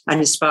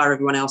 and inspire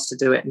everyone else to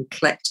do it, and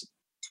collect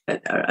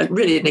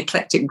really an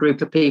eclectic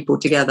group of people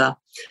together.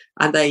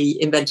 And they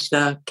invented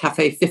a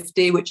Cafe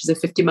 50, which is a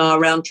 50-mile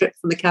round trip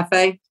from the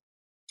cafe.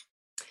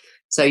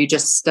 So you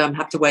just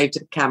have to wave to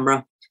the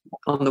camera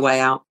on the way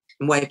out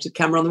and wave to the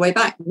camera on the way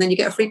back. And then you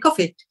get a free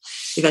coffee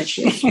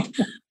eventually.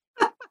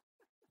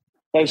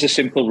 Those are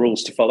simple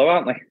rules to follow,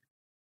 aren't they?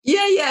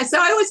 Yeah. So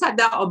I always had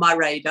that on my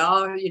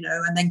radar,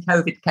 and then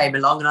COVID came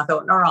along and I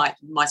thought, all right,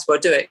 might as well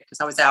do it because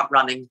I was out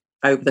running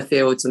over the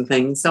fields and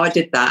things. So I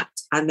did that.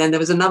 And then there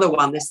was another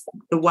one, the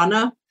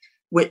Oneer,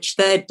 which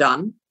they'd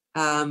done,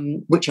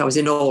 which I was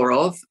in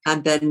awe of.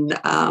 And then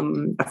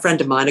a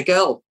friend of mine, a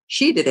girl,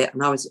 she did it.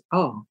 And I was,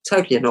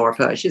 totally in awe of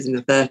her. She's in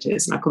her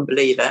 30s and I couldn't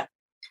believe it,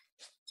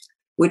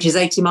 which is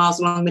 80 miles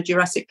along the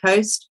Jurassic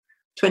Coast,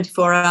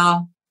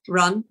 24-hour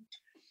run.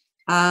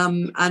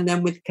 And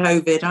then with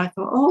COVID, I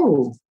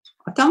thought,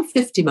 I've done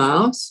 50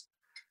 miles.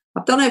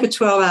 I've done over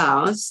 12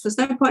 hours. There's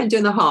no point in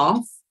doing the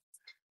half.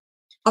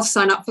 I'll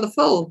sign up for the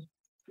full.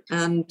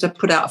 And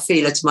put out a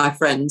feeler to my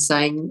friends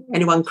saying,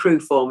 anyone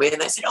crew for me?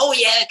 And they said, oh,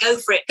 yeah, go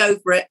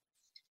for it.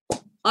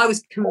 I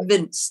was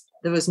convinced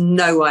there was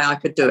no way I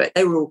could do it.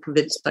 They were all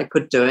convinced I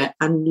could do it.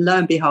 And lo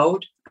and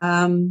behold,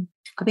 I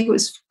think it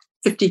was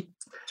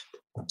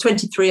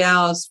 23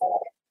 hours,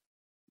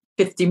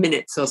 50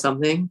 minutes or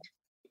something.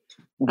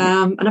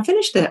 And I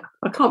finished it.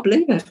 I can't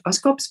believe it. I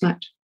was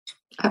gobsmacked,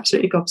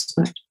 absolutely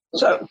gobsmacked.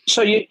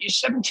 So you're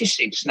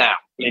 76 now,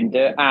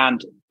 Linda,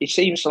 and it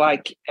seems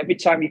like every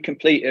time you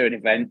complete an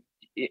event,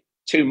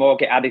 2 more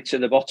get added to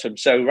the bottom.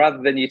 So rather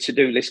than your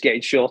to-do list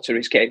getting shorter,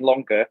 it's getting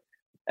longer.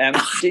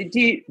 Do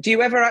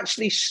you ever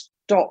actually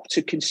stop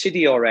to consider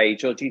your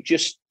age, or do you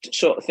just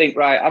sort of think,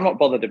 right, I'm not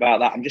bothered about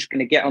that. I'm just going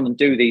to get on and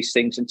do these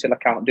things until I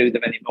can't do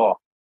them anymore?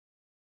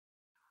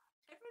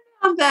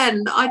 And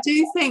then I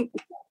do think,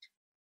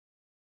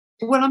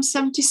 well, I'm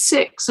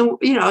 76, and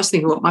I was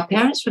thinking what my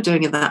parents were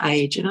doing at that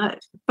age,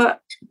 but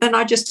then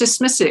I just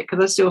dismiss it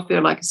because I still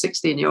feel like a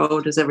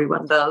 16-year-old, as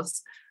everyone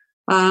does.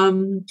 I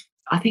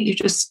think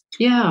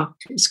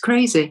it's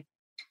crazy.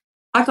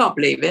 I can't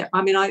believe it.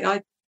 I mean,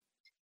 I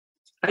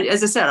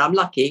as I said, I'm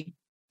lucky,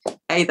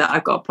 that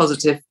I've got a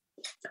positive,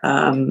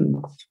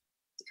 thought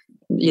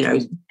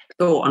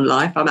on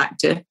life. I'm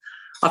active.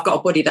 I've got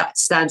a body that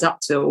stands up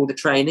to all the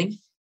training.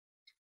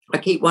 I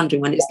keep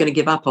wondering when it's going to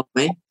give up on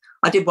me.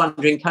 I did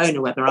wonder in Kona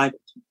whether I'd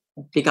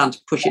begun to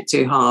push it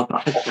too hard,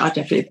 but I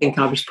definitely think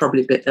I was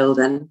probably a bit ill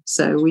then.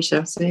 So we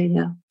shall see,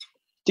 yeah.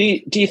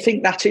 Do you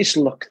think that is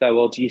luck, though,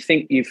 or do you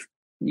think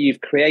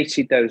you've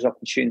created those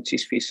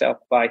opportunities for yourself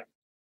by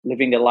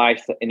living a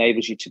life that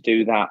enables you to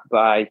do that,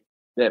 by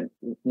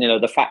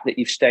the fact that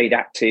you've stayed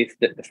active,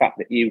 that the fact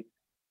that you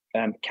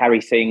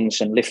carry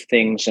things and lift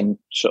things and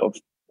sort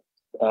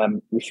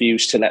of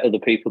refuse to let other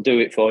people do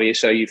it for you,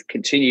 so you've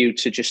continued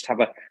to just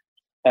have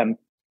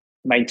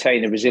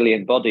maintain a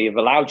resilient body, have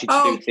allowed you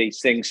to do these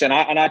things. And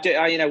I do,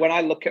 when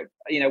I look at,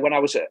 when I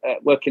was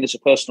working as a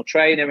personal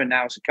trainer and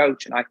now as a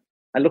coach, and I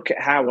look at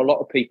how a lot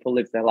of people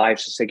live their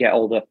lives as they get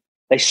older,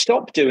 they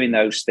stop doing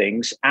those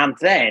things and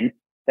then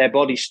their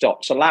body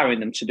stops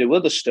allowing them to do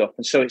other stuff.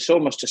 And so it's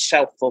almost a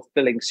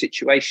self-fulfilling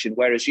situation.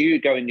 Whereas you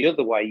going the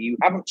other way, you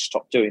haven't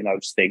stopped doing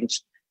those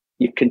things.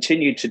 You've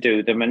continued to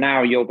do them. And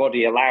now your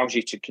body allows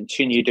you to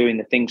continue doing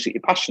the things that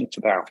you're passionate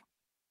about.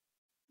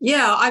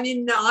 Yeah, I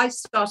mean, I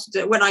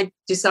started when I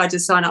decided to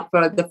sign up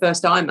for the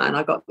first Ironman.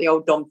 I got the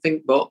old Dom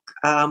Fink book,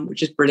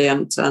 which is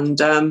brilliant, and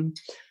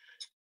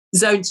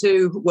Zone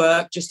 2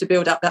 work just to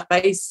build up that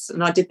base.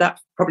 And I did that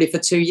probably for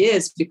 2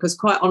 years because,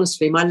 quite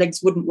honestly, my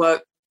legs wouldn't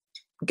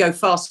go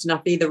fast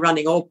enough either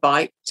running or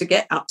bike to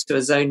get up to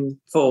a Zone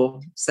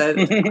 4. So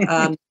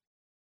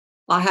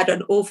I had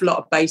an awful lot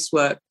of base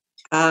work.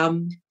 I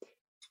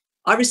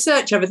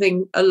research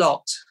everything a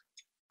lot.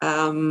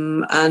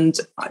 And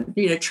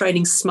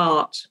training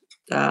smart,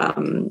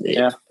 following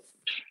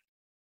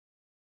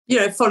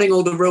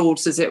all the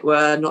rules, as it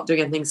were, not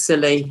doing anything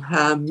silly,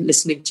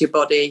 listening to your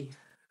body,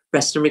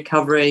 rest and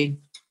recovery,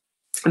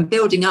 and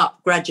building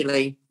up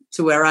gradually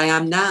to where I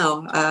am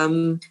now. I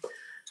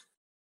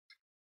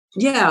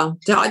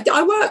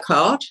work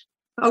hard.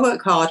 I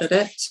work hard at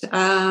it,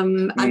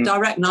 and I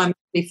reckon I'm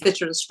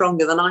fitter and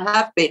stronger than I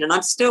have been, and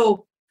I'm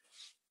still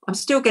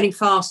getting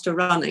faster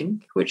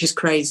running, which is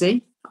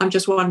crazy. I'm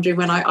just wondering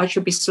when I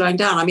should be slowing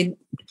down. I mean,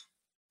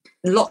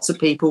 lots of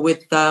people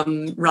with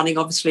running,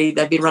 obviously,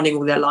 they've been running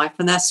all their life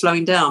and they're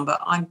slowing down, but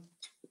I'm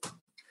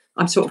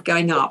sort of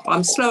going up.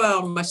 I'm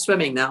slower on my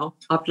swimming now.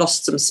 I've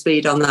lost some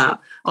speed on that.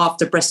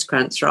 After breast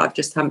cancer, I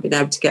just haven't been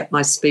able to get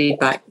my speed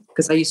back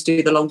because I used to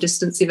do the long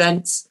distance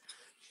events.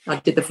 I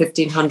did the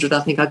 1500.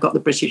 I think I got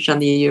the British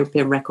and the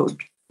European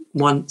record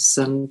once,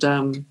 and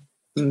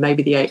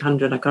maybe the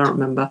 800. I can't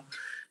remember.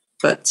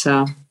 But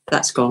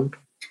that's gone.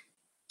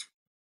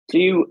 Do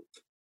you,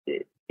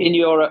 in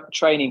your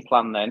training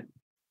plan then,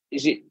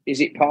 is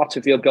it part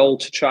of your goal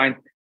to try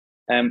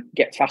and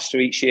get faster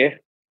each year,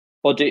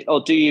 or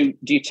do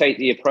you take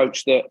the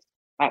approach that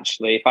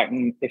actually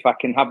if I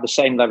can have the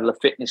same level of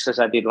fitness as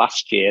I did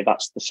last year,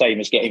 that's the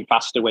same as getting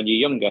faster when you're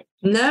younger?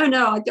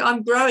 No,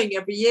 I'm growing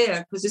every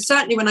year, because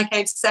certainly when I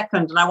came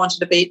second and I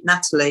wanted to beat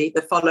Natalie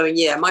the following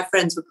year, my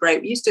friends were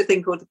great. We used to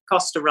think called the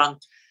Costa Run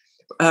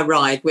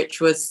ride, which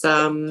was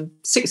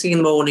 6 in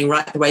the morning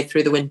right the way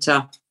through the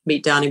winter.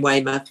 Meet down in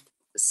Weymouth,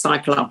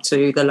 cycle up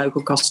to the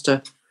local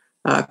Costa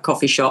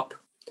coffee shop,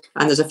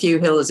 and there's a few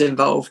hills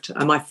involved.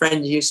 And my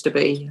friend used to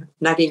be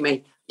nagging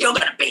me, "You're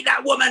going to beat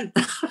that woman!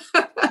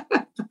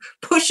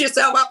 Push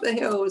yourself up the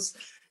hills."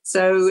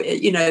 So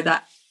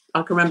that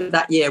I can remember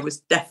that year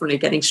was definitely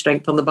getting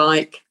strength on the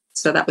bike.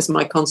 So that was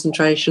my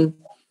concentration.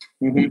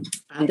 Mm-hmm.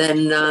 And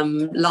then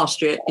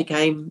last year it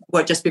became,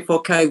 just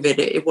before COVID,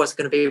 it was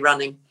going to be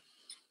running.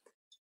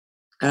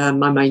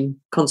 My main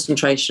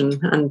concentration,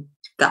 and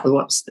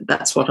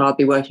that's what I'll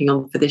be working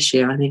on for this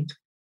year, I think.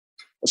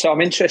 So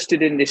I'm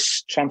interested in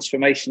this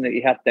transformation that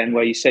you had then,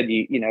 where you said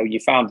you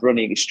found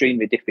running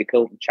extremely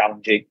difficult and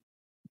challenging,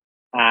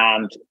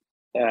 and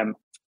that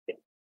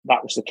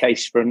was the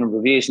case for a number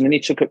of years, and then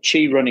you took up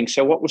chi running.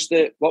 So what was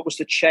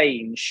the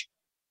change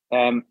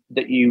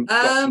that you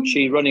got from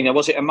chi running? And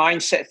was it a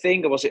mindset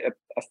thing, or was it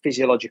a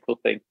physiological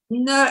thing?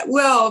 No,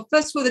 well,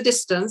 first of all, the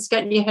distance,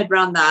 getting your head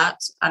around that,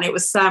 and it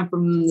was Sam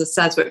from the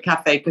Southwark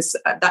Cafe, because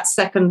that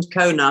second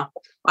Kona,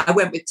 I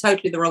went with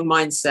totally the wrong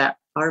mindset.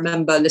 I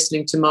remember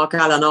listening to Mark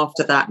Allen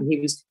after that, and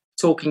he was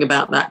talking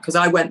about that, because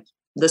I went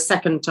the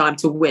second time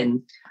to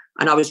win,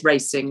 and I was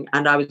racing,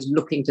 and I was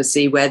looking to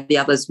see where the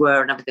others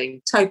were and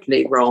everything.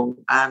 Totally wrong.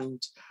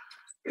 And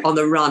on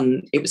the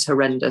run, it was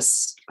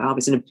horrendous. I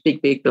was in a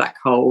big, big black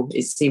hole.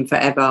 It seemed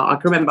forever. I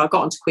can remember I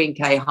got onto Queen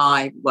K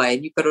Highway,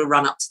 and you've got to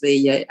run up to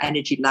the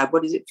Energy Lab.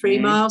 What is it, 3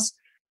 miles?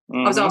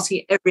 Mm-hmm. I was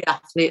asking every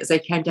athlete as they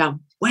came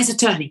down, "Where's the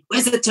turning?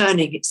 Where's the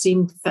turning?" It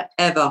seemed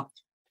forever.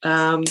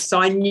 So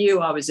I knew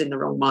I was in the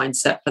wrong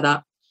mindset for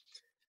that.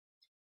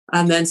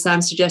 And then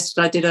Sam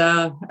suggested I did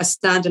a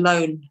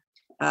standalone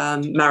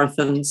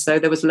marathon. So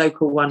there was a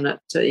local one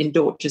in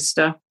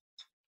Dorchester.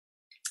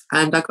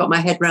 And I got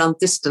my head round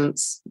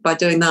distance by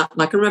doing that.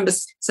 And I can remember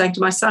saying to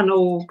my son,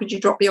 "Oh, could you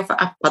drop me off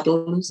at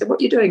Asphodel?" And he said, "What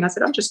are you doing?" I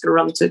said, "I'm just going to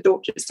run to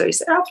Dorchester." He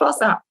said, "How far's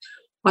that?"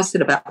 I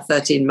said, "About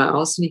 13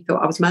 miles. And he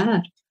thought I was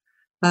mad.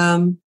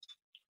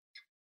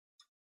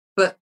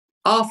 But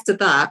after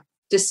that,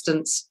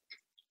 distance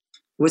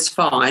was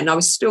fine. I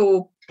was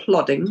still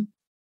plodding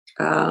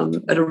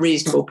at a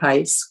reasonable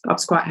pace. I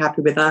was quite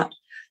happy with that.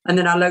 And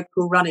then our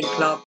local running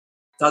club,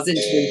 I was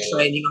interval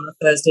training on a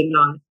Thursday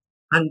night.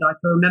 And I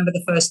can remember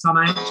the first time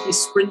I actually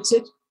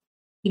sprinted,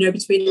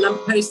 between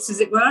lampposts, as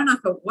it were. And I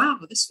thought, wow,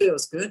 this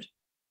feels good.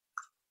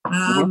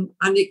 And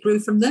it grew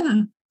from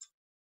there.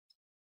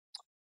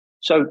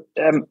 So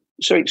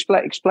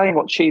explain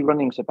what chi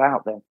running's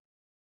about then.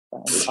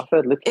 I've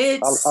heard a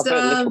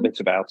little bit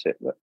about it.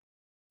 But.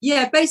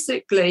 Yeah,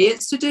 basically,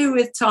 it's to do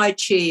with Tai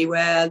Chi,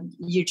 where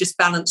you just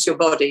balance your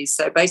body.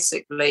 So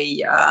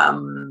basically,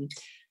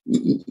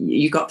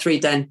 you got 3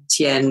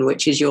 Dantian,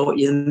 which is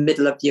in the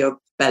middle of your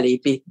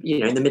belly,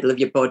 in the middle of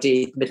your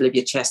body, the middle of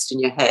your chest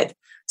and your head.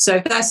 So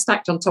they're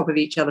stacked on top of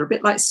each other, a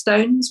bit like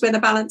stones when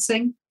they're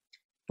balancing.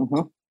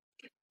 Mm-hmm.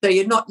 So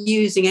you're not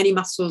using any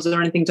muscles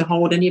or anything to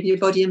hold any of your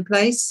body in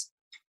place.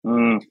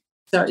 So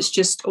it's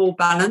just all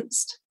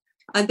balanced.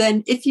 And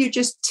then if you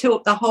just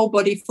tilt the whole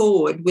body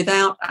forward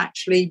without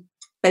actually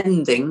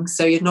bending,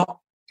 so you're not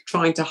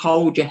trying to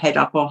hold your head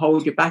up or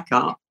hold your back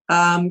up,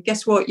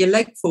 guess what? Your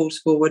leg falls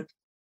forward.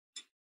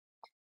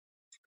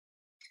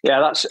 Yeah,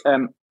 that's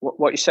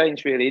what you're saying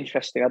is really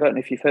interesting. I don't know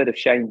if you've heard of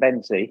Shane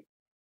Benzie.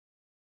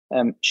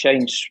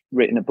 Shane's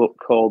written a book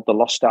called The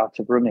Lost Art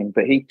of Running,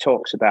 but he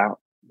talks about,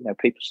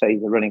 people say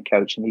he's a running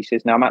coach, and he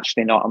says, no, I'm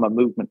actually not. I'm a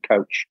movement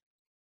coach.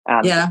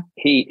 And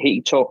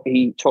he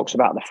talks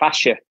about the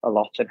fascia a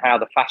lot and how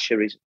the fascia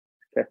is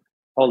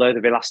all load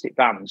of elastic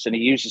bands. And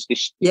he uses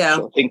this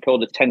sort of thing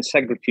called the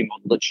tensegrity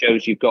model that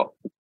shows you've got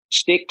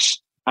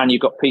sticks and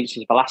you've got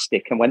pieces of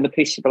elastic. And when the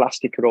pieces of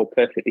elastic are all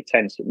perfectly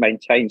tense, it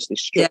maintains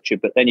this structure,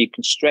 but then you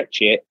can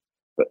stretch it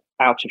but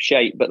out of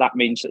shape. But that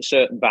means that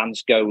certain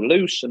bands go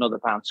loose and other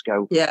bands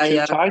go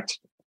too tight.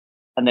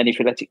 And then if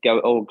you let it go,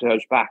 it all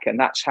goes back. And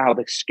that's how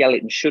the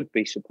skeleton should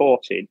be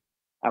supported.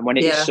 And when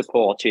it is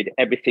supported,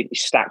 everything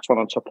is stacked one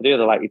on top of the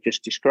other, like you've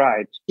just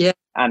described. Yeah.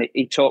 And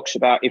he talks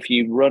about if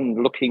you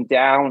run looking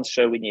down,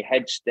 so when your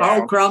head's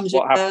down,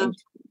 what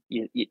happens?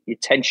 Your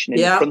tension in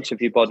the front of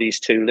your body is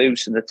too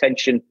loose, and the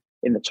tension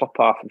in the top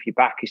half of your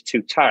back is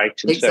too tight.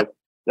 And so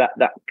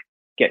that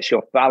gets you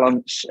off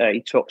balance.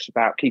 He talks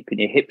about keeping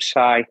your hips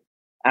high.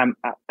 And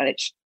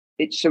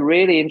it's a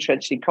really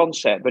interesting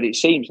concept, but it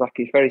seems like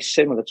it's very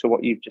similar to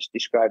what you've just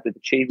described with the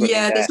achievement.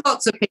 Yeah, there's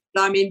lots of people.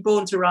 I mean,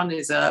 Born to Run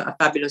is a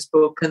fabulous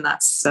book, and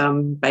that's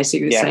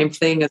basically the same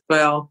thing as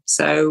well.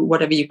 So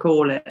whatever you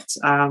call it.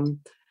 So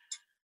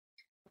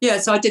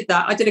I did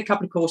that. I did a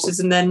couple of courses,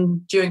 and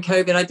then during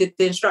COVID, I did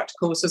the instructor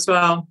course as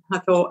well. I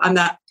thought, and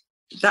that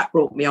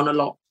brought me on a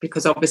lot,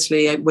 because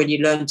obviously when you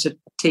learn to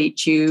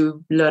teach,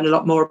 you learn a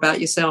lot more about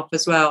yourself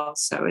as well.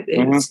 So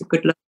it's a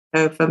good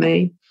learning for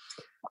me.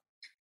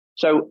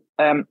 So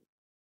I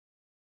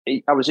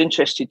was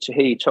interested to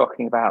hear you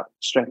talking about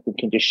strength and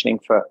conditioning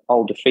for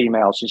older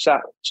females. Is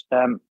that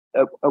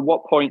at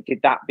what point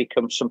did that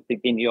become something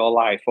in your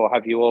life, or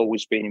have you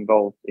always been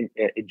involved in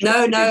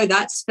No,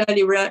 that's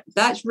fairly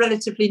that's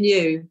relatively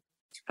new.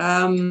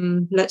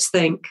 Let's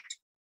think.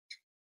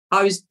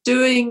 I was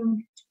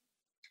doing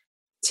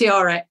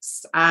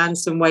TRX and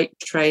some weight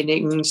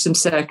training, some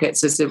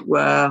circuits, as it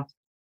were,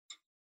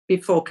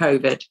 before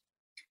COVID.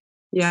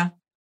 Yeah.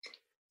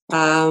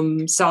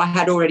 So I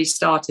had already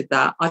started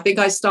that. I think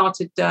I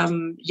started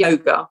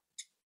yoga.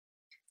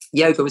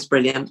 Yoga was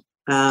brilliant.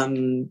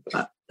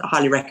 I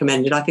highly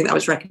recommended. I think that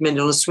was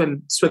recommended on a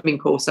swimming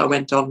course I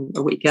went on,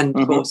 a weekend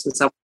course. And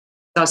so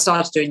I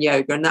started doing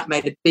yoga, and that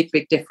made a big,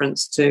 big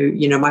difference to,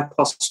 my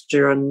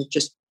posture and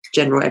just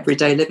general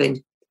everyday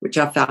living, which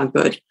I found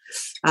good.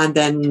 And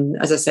then,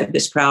 as I said,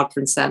 this crowd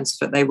from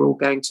Sanford, they were all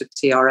going to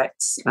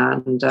TRX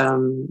and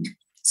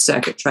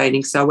circuit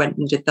training. So I went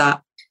and did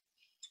that.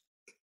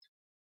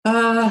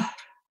 And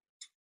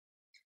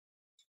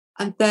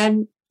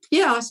then,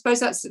 I suppose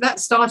that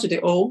started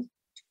it all.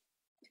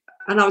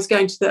 And I was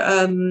going to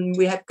the,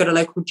 we have got a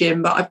local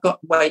gym, but I've got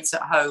weights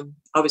at home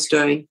I was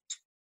doing.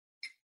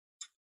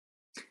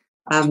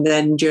 And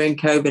then during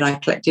COVID, I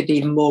collected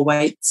even more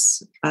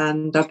weights,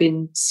 and I've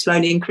been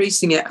slowly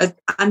increasing it.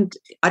 And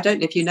I don't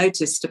know if you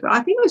noticed, but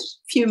I think it was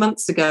a few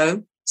months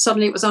ago,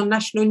 suddenly it was on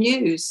national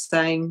news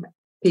saying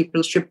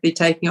people should be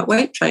taking up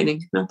weight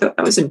training. And I thought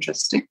that was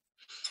interesting.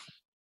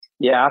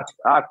 Yeah,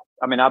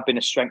 I've been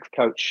a strength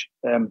coach,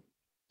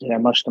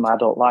 most of my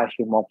adult life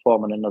in one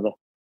form and another.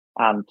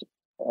 And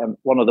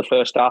one of the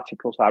first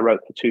articles I wrote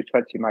for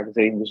 220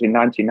 magazine was in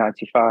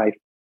 1995,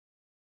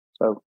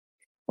 so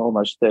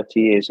almost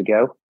 30 years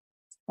ago,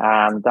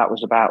 and that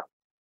was about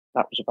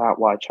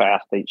why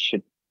triathletes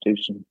should do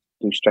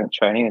strength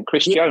training. And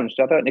Chris Jones,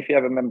 I don't know if you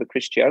ever remember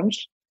Chris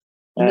Jones.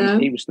 No.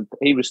 He was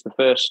the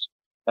first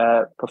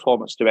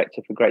performance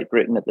director for Great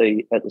Britain at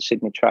the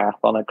Sydney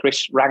Triathlon, and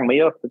Chris rang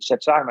me up and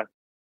said, Simon,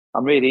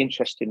 I'm really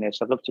interested in this.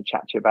 I'd love to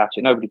chat to you about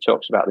it. Nobody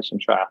talks about this in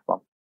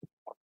triathlon,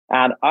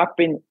 and I've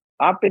been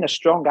a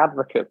strong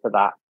advocate for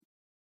that,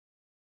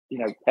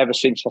 ever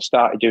since I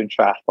started doing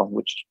triathlon,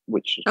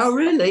 which oh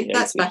really,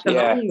 that's back a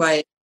long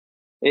way.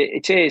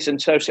 It is,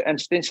 and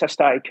since I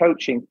started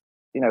coaching,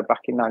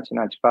 back in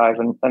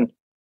 1995, and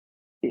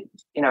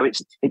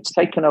it's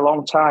taken a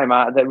long time.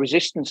 The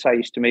resistance I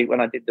used to meet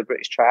when I did the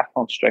British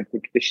Triathlon strength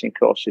and conditioning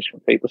courses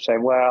from people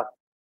saying, well,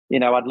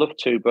 I'd love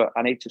to, but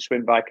I need to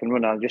swim, bike and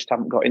run. I just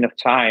haven't got enough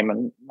time.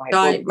 And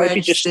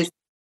maybe just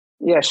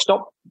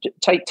stop,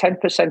 take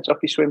 10% off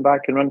your swim,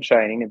 bike and run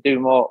training and do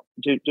more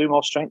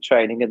strength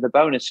training, and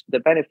the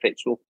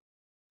benefits will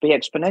be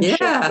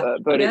exponential.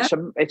 But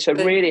it's a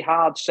really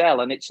hard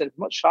sell, and it's a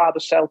much harder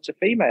sell to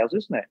females,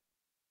 isn't it?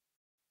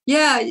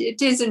 Yeah,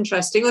 it is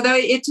interesting. Although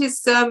it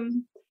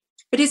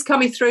is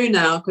coming through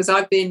now, because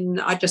I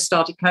just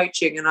started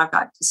coaching, and I've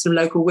had some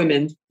local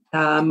women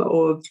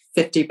or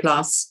 50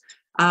 plus,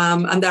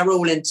 and they're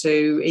all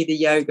into either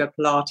yoga,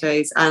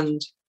 Pilates,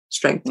 and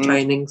strength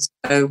training.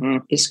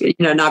 So it's,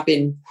 and I've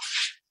been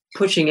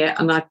pushing it,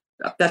 and I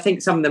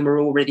think some of them are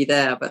already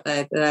there, but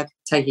they're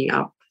taking it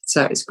up.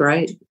 So it's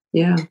great.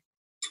 Yeah.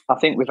 I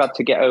think we've had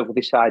to get over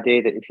this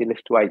idea that if you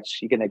lift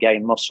weights, you're going to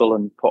gain muscle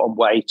and put on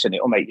weight and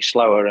it'll make you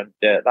slower. And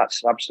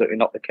that's absolutely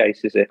not the case,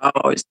 is it?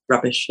 Oh, it's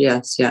rubbish.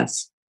 Yes.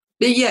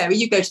 But yeah,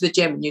 you go to the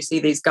gym and you see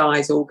these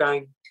guys all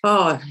going,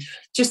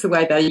 just the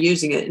way they're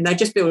using it, and they're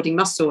just building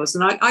muscles.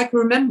 And I can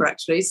remember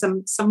actually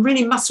some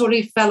really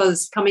muscly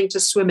fellas coming to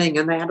swimming,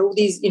 and they had all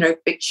these,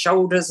 big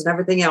shoulders and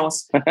everything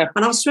else. And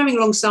I was swimming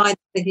alongside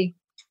thinking,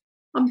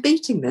 I'm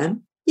beating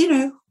them,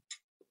 Yeah.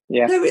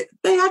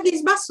 They had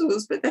these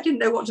muscles, but they didn't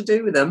know what to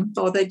do with them,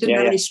 or they didn't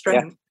have any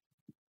strength.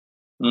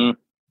 Yeah.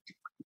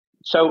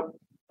 So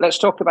let's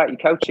talk about your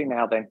coaching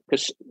now then,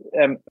 because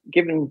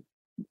given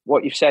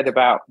what you've said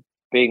about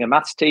being a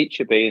maths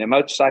teacher, being a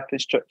motorcycle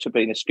instructor,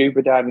 being a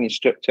scuba diving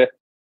instructor,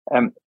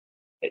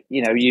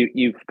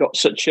 you've got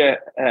such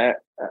a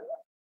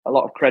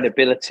lot of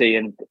credibility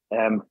and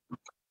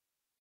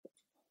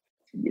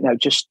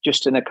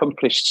just an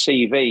accomplished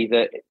CV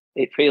that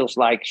it feels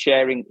like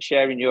sharing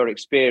your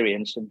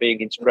experience and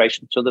being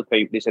inspirational to other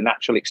people is a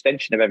natural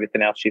extension of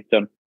everything else you've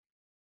done.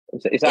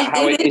 Is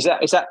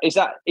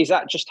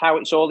that just how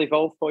it's all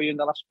evolved for you in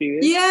the last few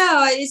years?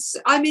 Yeah,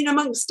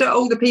 amongst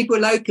all the people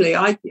locally,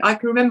 I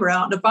can remember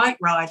out on a bike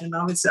ride, and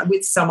I was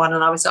with someone,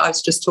 and I was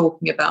just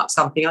talking about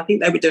something. I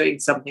think they were doing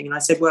something, and I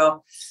said,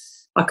 well,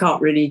 I can't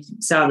really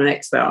sound an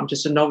expert, I'm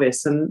just a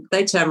novice. And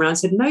they turned around and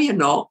said, no, you're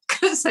not,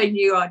 because they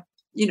knew and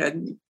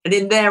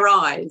in their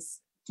eyes,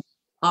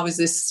 I was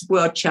this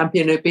world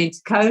champion who'd been to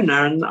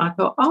Kona, and I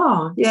thought,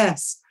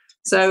 yes.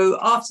 So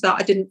after that,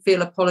 I didn't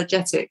feel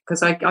apologetic,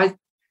 because I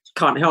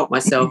can't help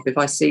myself if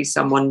I see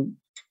someone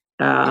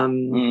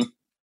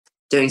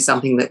doing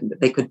something that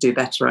they could do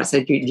better. I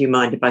say, do you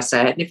mind if I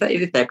say it? And if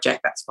they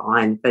object, that's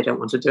fine. If they don't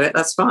want to do it,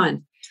 that's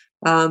fine.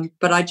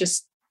 But I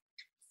just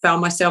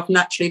found myself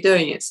naturally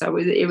doing it. So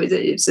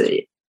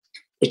it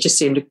just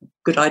seemed a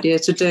good idea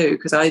to do,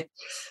 because I'd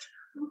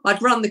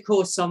run the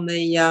course on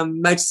the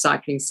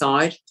motorcycling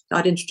side.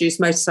 I'd introduced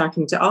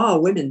motorcycling to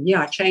women.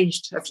 Yeah, I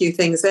changed a few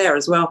things there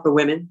as well for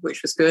women,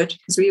 which was good,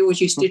 because we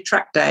always used to do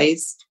track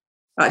days.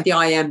 The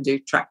IM do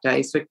track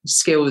days for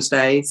skills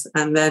days.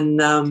 And then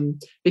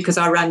because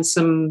I ran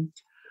some,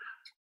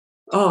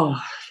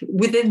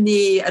 within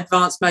the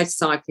advanced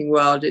motorcycling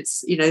world,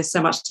 it's,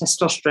 so much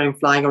testosterone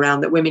flying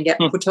around that women get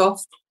put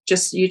off.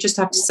 You just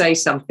have to say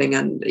something,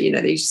 and,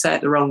 they say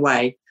it the wrong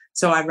way.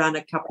 So I ran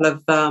a couple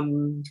of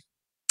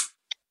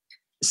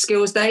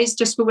skills days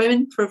just for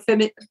women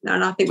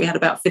and I think we had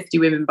about 50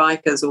 women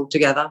bikers all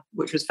together,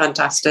 which was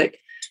fantastic.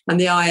 And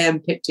the IM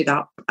picked it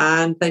up,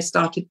 and they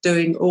started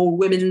doing all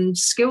women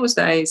skills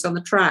days on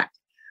the track.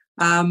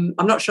 I'm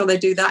not sure they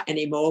do that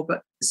anymore,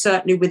 but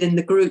certainly within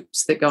the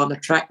groups that go on the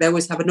track, they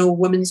always have an all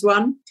women's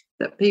one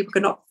that people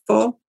can opt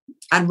for,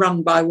 and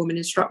run by a woman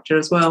instructor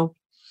as well,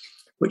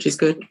 which is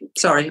good.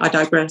 Sorry, I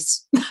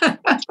digress.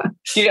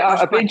 Yeah,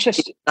 I'd be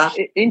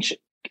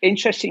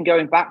interesting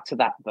going back to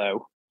that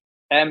though.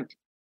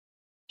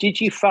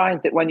 Did you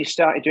find that when you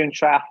started doing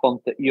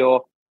triathlon that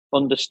your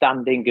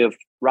understanding of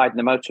riding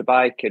a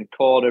motorbike and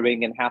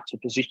cornering and how to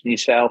position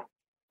yourself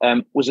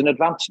was an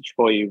advantage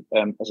for you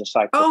as a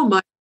cyclist? Oh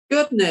my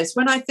goodness.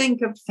 When I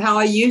think of how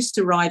I used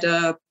to ride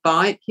a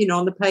bike,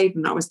 on the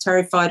pavement, I was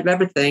terrified of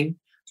everything.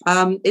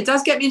 It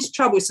does get me into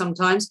trouble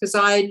sometimes, because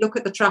I look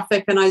at the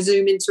traffic and I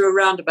zoom into a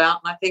roundabout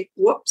and I think,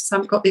 whoops, I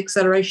haven't got the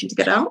acceleration to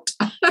get out.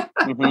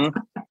 Mm-hmm.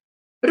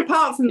 But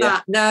apart from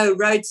that, no,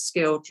 road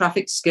skill,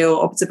 traffic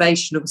skill,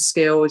 observational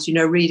skills,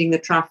 reading the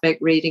traffic,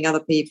 reading other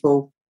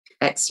people,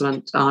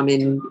 excellent.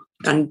 And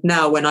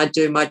now when I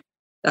do my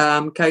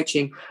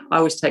coaching, I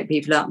always take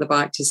people out on the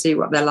bike to see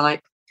what they're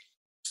like,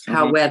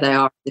 where they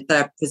are, if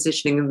they're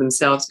positioning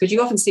themselves. Because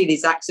you often see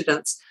these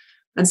accidents,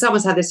 and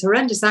someone's had this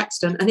horrendous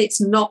accident and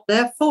it's not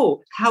their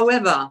fault.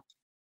 However,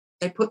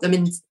 they put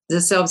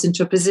themselves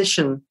into a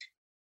position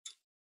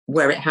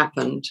where it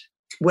happened,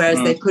 whereas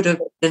they could have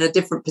been in a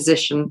different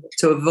position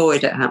to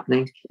avoid it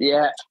happening.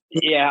 Yeah,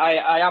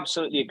 I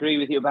absolutely agree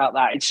with you about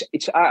that.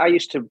 I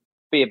used to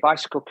be a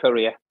bicycle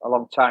courier a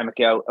long time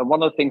ago, and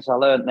one of the things I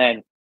learned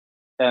then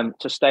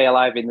to stay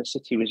alive in the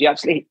city was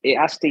it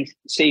has to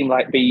seem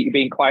like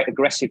being quite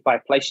aggressive by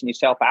placing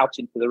yourself out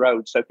into the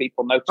road so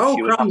people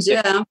notice you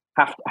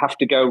have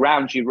to go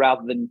around you,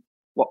 rather than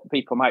what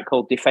people might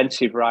call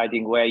defensive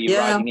riding, where you're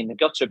riding in the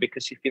gutter,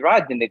 because if you're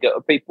riding in the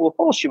gutter, people will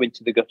force you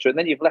into the gutter, and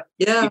then you've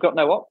got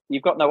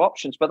no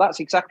options. But that's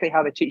exactly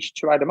how they teach you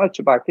to ride a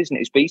motorbike, isn't it?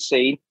 It's be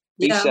seen,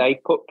 be safe,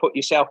 put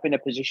yourself in a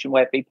position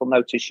where people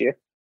notice you,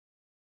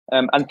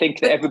 and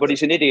think that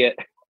everybody's an idiot.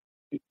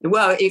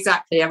 Well,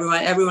 exactly.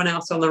 Everyone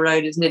else on the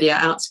road is an idiot,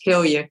 out to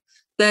kill you.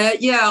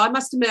 I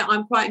must admit,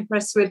 I'm quite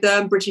impressed with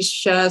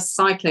British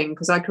cycling,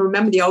 because I can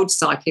remember the old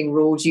cycling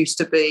rules used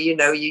to be,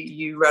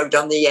 you rode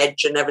on the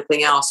edge and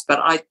everything else.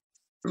 But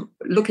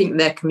looking at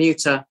their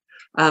commuter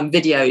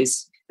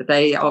videos,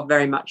 they are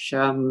very much,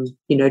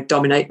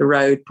 dominate the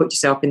road, put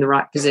yourself in the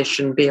right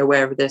position, be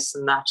aware of this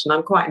and that. And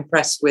I'm quite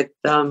impressed with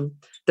the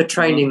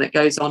training that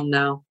goes on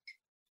now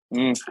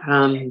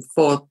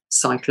for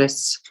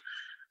cyclists.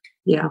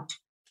 Yeah.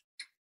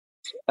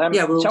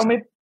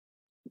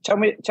 Tell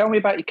me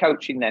about your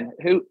coaching then.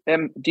 Who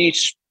do you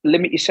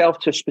limit yourself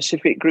to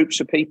specific groups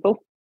of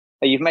people?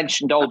 You've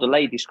mentioned older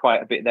ladies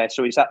quite a bit there.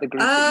 So is that the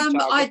group?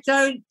 I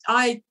don't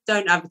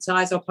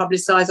advertise or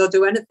publicise or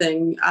do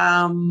anything.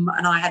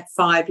 And I had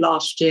 5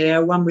 last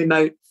year. 1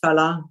 remote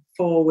fella,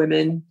 for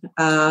women.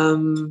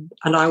 And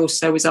I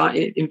also was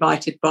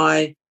invited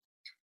by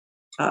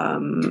a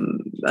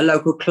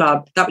local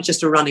club. That was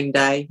just a running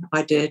day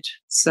I did.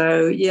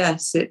 So,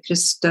 yes, it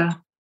just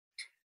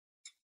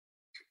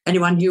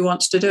anyone who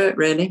wants to do it,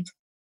 really.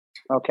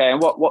 Okay.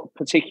 And what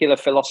particular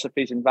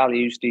philosophies and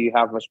values do you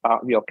have as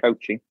part of your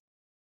coaching?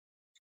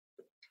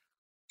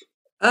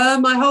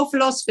 My whole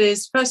philosophy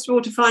is, first of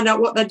all, to find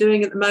out what they're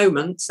doing at the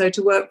moment. So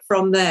to work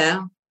from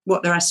there,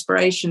 what their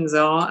aspirations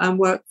are, and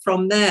work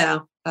from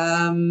there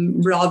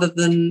rather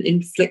than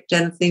inflict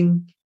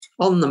anything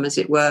on them, as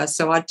it were.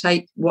 So I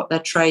take what they're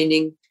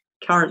training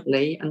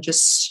currently and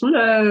just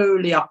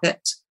slowly up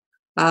it.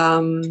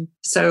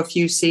 Sow a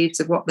few seeds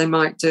of what they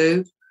might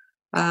do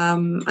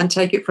and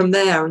take it from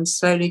there and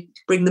slowly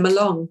bring them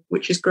along,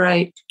 which is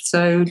great.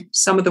 So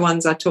some of the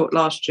ones I taught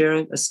last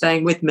year are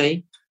staying with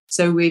me.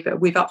 So we've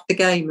upped the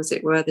game, as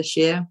it were, this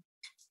year,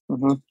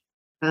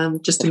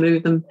 just to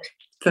move them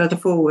further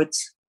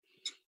forwards.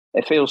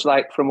 It feels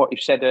like, from what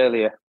you've said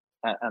earlier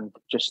and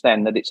just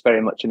then, that it's very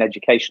much an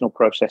educational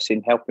process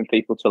in helping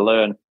people to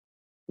learn,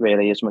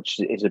 really, as much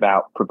as it is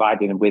about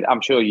providing them with. I'm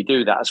sure you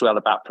do that as well,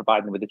 about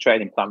providing them with a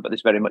training plan, but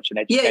it's very much an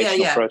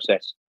educational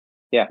process.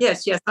 Yeah.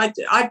 Yes.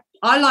 I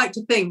like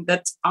to think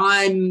that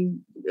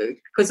I'm,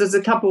 because there's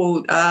a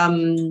couple,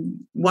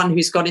 one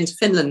who's got into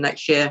Finland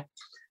next year,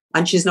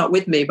 and she's not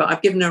with me, but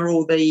I've given her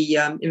all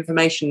the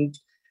information.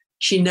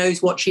 She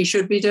knows what she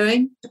should be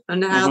doing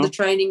and how the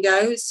training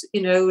goes,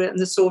 and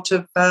the sort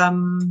of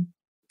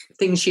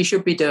things she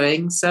should be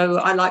doing. So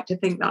I like to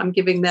think that I'm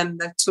giving them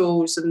the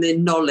tools and the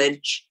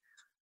knowledge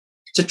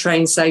to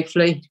train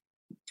safely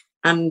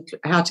and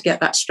how to get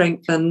that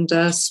strength and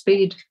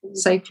speed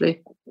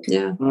safely.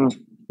 Yeah.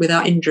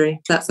 Without injury.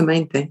 That's the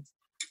main thing.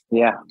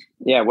 Yeah.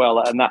 Well,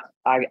 and that,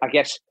 I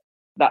guess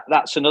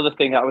that's another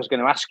thing that I was going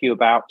to ask you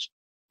about.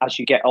 As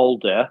you get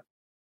older,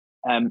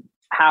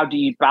 how do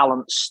you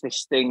balance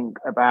this thing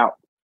about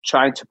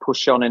trying to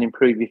push on and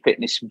improve your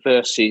fitness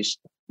versus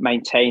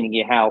maintaining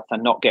your health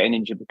and not getting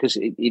injured? Because,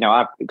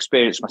 I've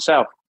experienced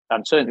myself,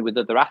 and certainly with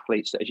other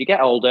athletes, that as you get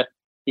older,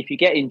 if you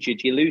get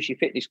injured, you lose your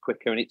fitness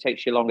quicker and it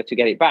takes you longer to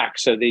get it back.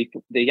 So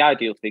the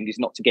ideal thing is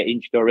not to get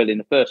injured or ill in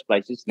the first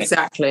place, isn't it?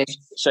 Exactly.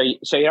 So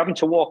you're having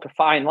to walk a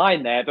fine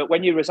line there. But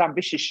when you're as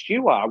ambitious as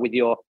you are with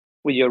your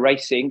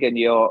racing and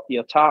your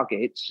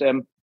targets,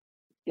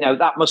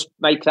 that must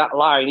make that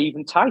line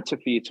even tighter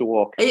for you to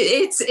walk.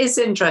 It's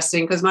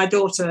interesting because my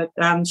daughter,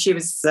 she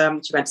went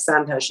to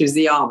Sandhurst. She was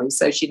the army,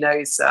 so she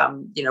knows,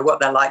 what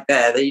they're like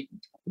there. They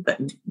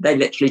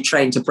literally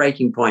train to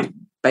breaking point,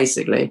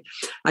 basically.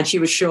 And she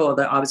was sure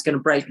that I was going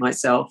to break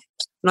myself.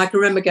 And I can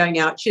remember going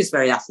out. She's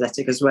very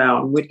athletic as well,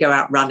 and we'd go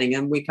out running,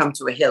 and we'd come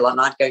to a hill,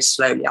 and I'd go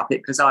slowly up it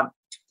because and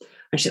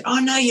she said, "Oh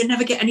no, you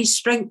never get any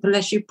strength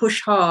unless you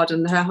push hard."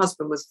 And her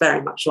husband was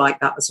very much like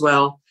that as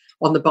well.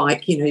 On the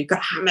bike, you've got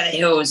to hammer the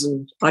hills,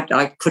 and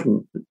I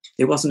couldn't.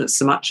 It wasn't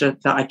so much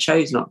that I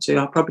chose not to.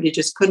 I probably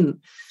just couldn't.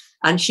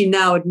 And she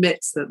now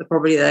admits that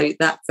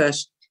that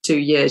first 2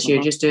 years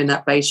you're just doing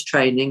that base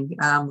training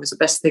was the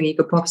best thing you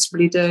could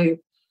possibly do.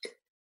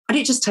 And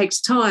it just takes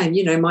time,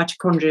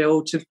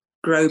 mitochondria to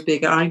grow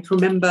bigger. I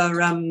remember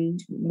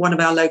one of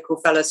our local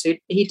fellows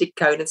he did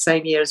Kona the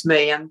same year as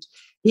me, and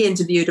he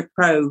interviewed a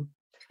pro.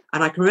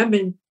 And I can remember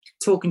him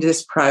talking to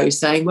this pro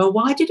saying, "Well,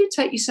 why did it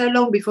take you so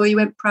long before you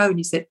went pro?" And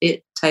he said,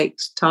 "It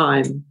takes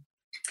time."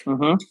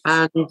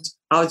 And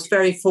I was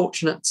very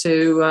fortunate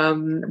to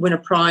win a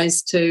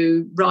prize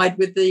to ride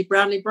with the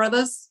Brownlee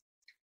brothers.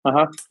 We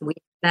were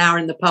an hour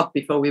in the pub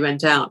before we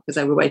went out because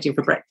they were waiting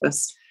for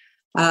breakfast.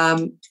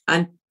 And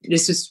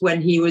this was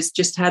when he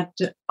just had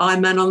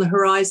Ironman on the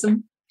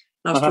horizon.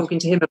 And I was talking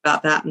to him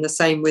about that, and the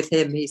same with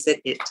him. He said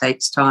it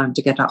takes time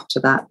to get up to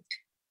that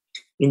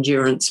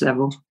endurance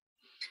level.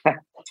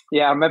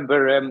 Yeah, I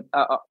remember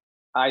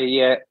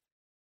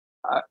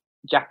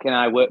Jack and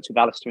I worked with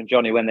Alistair and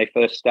Johnny when they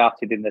first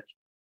started in the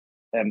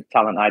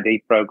Talent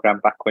ID program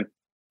back when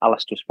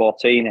Alistair was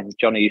 14 and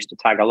Johnny used to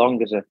tag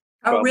along as a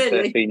 12,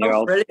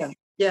 13-year-old. Brilliant.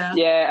 Yeah.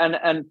 Yeah,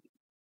 and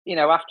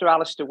after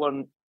Alistair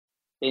won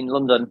in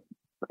London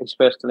his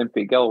first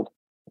Olympic gold,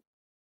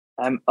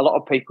 a lot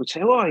of people would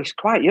say, "Oh, he's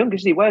quite young,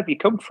 isn't he? Where have you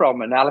come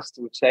from?" And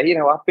Alistair would say,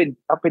 I've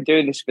been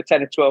doing this for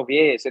 10 or 12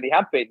 years. And he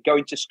had been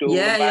going to school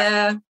and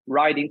back,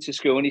 riding to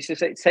school. And he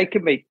says, "It's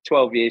taken me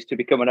 12 years to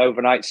become an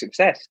overnight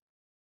success."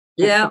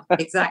 Yeah,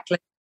 exactly.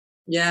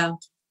 Yeah.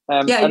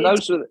 And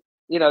those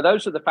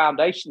were the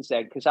foundations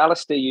then, because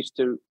Alistair used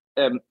to,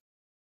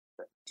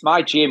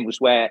 my gym was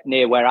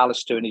near where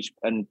Alistair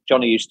and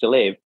Johnny used to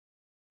live.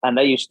 And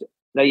I used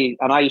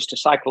to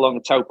cycle along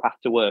the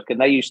towpath to work,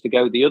 and they used to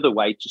go the other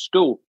way to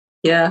school.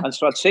 Yeah. And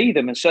so I'd see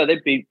them, and so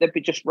they'd be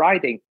just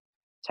riding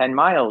 10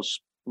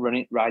 miles,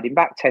 riding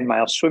back 10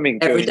 miles, swimming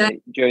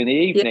during the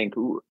evening,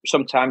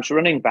 sometimes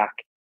running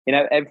back,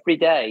 every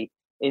day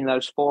in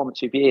those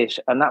formative years.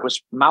 And that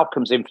was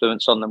Malcolm's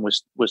influence on them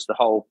was the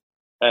whole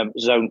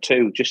zone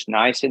 2, just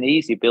nice and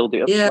easy, build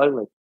it up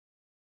slowly.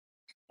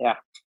 Yeah.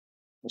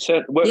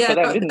 So worked for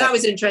them, didn't that they?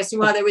 was interesting.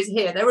 While they was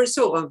here, they were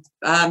sort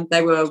of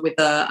they were with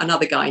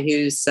another guy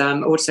who's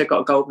also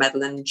got a gold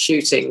medal in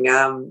shooting.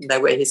 They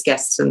were his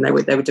guests, and they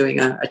were doing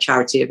a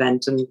charity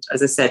event. And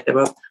as I said,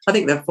 I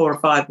think there were 4 or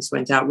 5 of us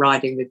went out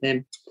riding with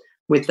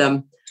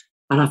them.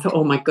 And I thought,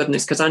 oh my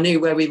goodness, because I knew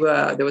where we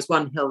were. There was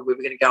one hill we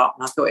were going to go up,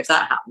 and I thought if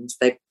that happens,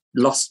 they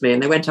lost me.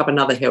 And they went up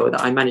another hill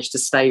that I managed to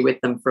stay with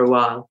them for a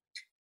while,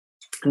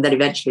 and then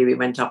eventually we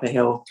went up a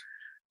hill.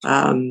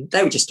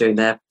 They were just doing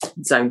their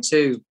zone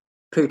 2.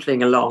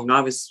 Pootling along. I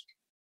was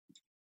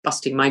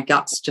busting my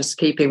guts just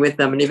keeping with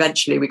them, and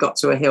eventually we got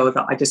to a hill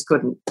that I just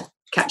couldn't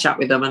catch up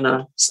with them, and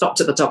I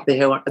stopped at the top of the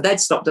hill. They'd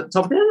stopped at the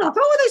top of the hill, and I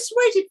thought, oh, they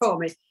waited for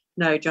me.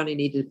 No, Johnny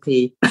needed a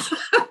pee.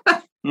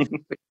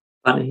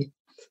 Funny.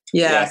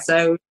 Yeah,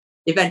 so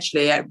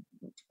eventually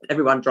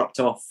everyone dropped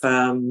off,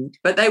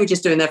 but they were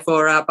just doing their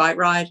 4-hour bike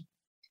ride.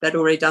 They'd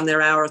already done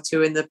their hour or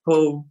 2 in the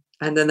pool,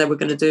 and then they were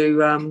going to do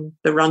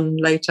the run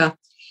later.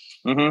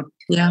 Mm-hmm.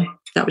 Yeah,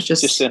 that was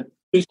just a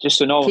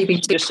normal,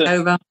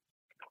 over.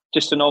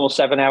 Just a normal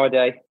 7-hour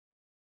day.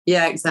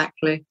 Yeah,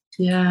 exactly.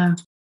 Yeah.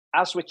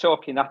 As we're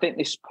talking, I think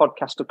this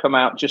podcast will come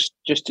out just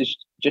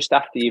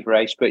after you've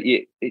raced. But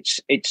it's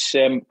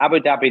Abu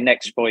Dhabi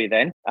next for you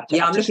then. I'm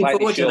looking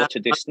forward to that. Shorter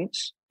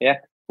distance. Yeah.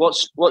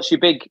 What's your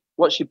big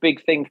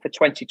thing for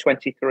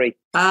 2023?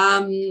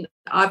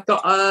 I've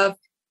got a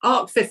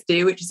ARC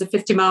 50, which is a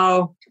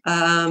 50-mile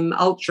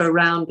ultra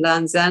around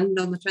Land's End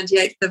on the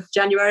 28th of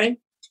January.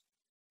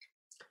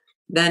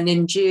 Then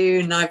in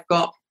June, I've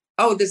got,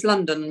 there's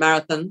London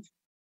Marathon.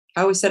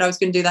 I always said I was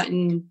going to do that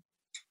in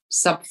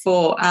sub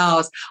 4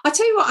 hours. I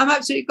tell you what, I'm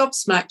absolutely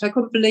gobsmacked. I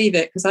couldn't believe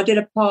it because I did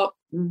a park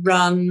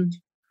run.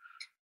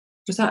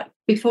 Was that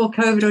before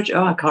COVID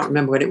or? I can't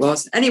remember what it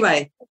was.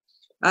 Anyway,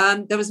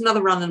 there was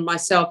another run on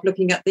myself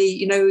looking at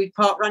the,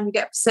 park run, you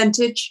get a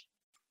percentage.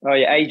 Oh,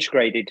 yeah, age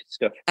graded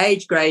stuff.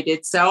 Age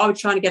graded. So I was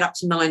trying to get up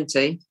to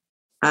 90.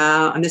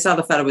 And this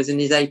other fellow was on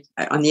the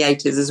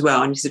 80s as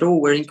well. And he said,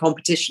 we're in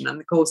competition. And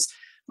of course,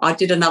 I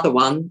did another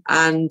one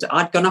and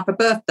I'd gone up a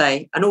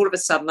birthday. And all of a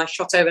sudden, I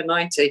shot over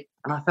 90.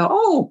 And I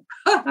thought,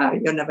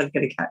 you're never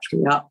going to catch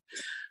me up.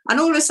 And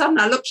all of a sudden,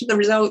 I looked at the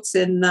results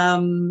in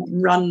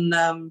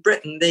Run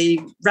Britain, the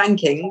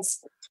rankings.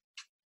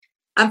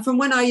 And from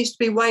when I used to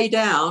be way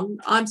down,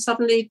 I'm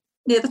suddenly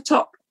near the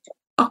top.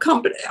 I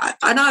can't believe,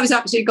 and I was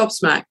absolutely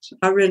gobsmacked.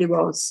 I really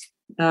was.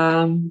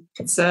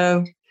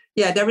 So...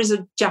 yeah, there is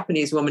a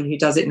Japanese woman who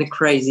does it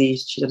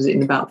she does it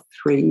in about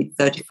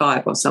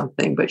 3:35 or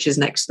something, but she's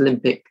an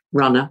ex-Olympic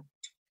runner.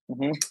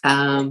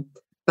 Mm-hmm.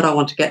 But I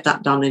want to get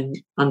that done in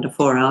under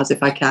 4 hours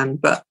if I can.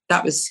 But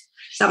that was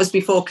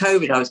before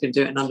COVID. I was going to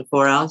do it in under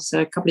 4 hours.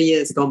 So a couple of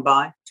years have gone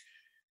by.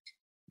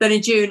 Then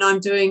in June, I'm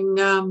doing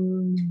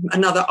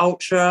another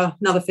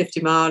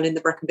 50 mile in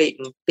the Brecon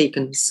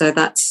Beacons. So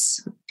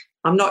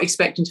I'm not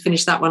expecting to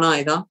finish that one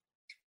either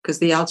because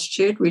the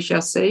altitude, we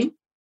shall see.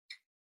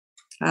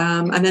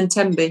 And then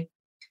Tenby.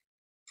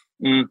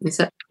 And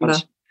so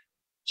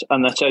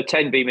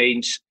Tenby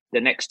means the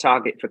next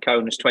target for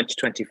Kona is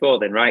 2024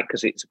 then, right?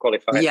 Because it's a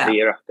qualifier the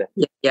year after.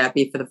 Yeah, it'd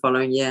be for the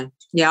following year.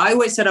 Yeah, I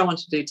always said I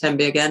wanted to do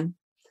Tenby again.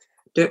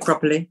 Do it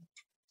properly.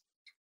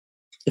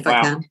 If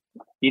I can.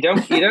 You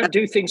don't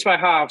do things by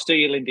halves, do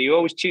you, Linda? You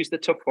always choose the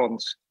tough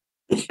ones.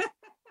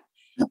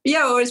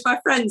 Yeah, well, it's my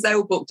friends, they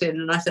all booked in,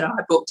 and I said,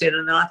 I booked in,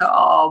 and then I thought,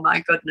 oh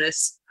my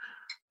goodness.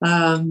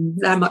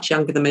 They're much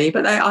younger than me,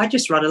 but I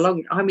just run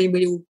along. I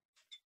mean,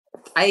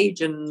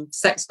 age and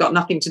sex got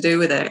nothing to do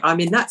with it. I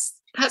mean, that's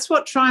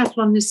what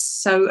triathlon is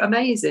so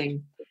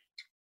amazing,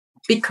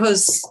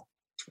 because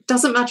it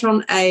doesn't matter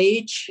on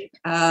age,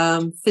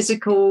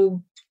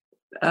 physical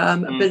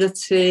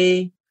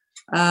ability.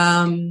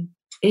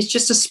 It's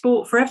just a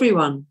sport for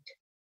everyone.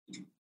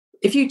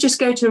 If you just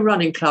go to a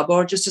running club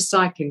or just a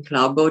cycling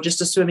club or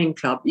just a swimming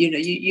club,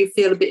 you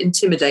feel a bit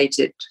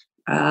intimidated.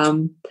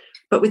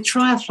 But with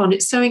triathlon,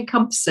 it's so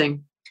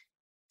encompassing.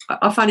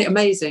 I find it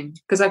amazing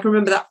because I can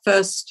remember that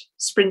first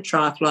sprint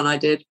triathlon I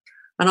did,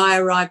 and I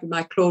arrived with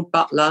my Claude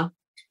Butler,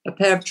 a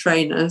pair of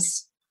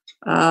trainers.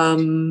 I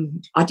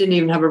didn't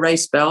even have a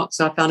race belt,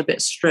 so I found a bit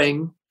of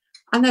string.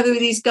 And there were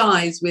these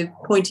guys with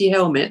pointy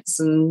helmets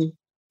and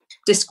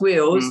disc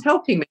wheels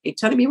helping me,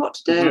 telling me what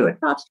to do and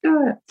how to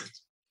do it.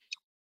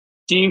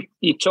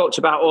 You talked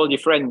about all your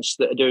friends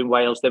that are doing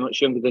Wales, they're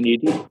much younger than you.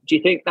 Do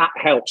you think that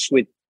helps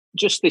with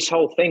just this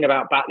whole thing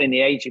about battling the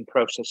aging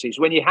processes?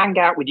 When you hang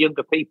out with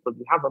younger people,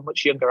 you have a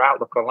much younger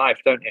outlook on life,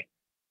 don't you?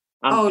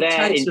 And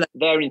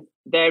totally.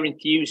 their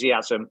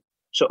enthusiasm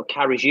sort of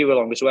carries you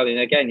along as well. And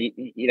again,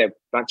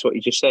 back to what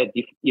you just said,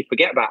 you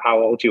forget about how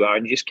old you are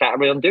and you just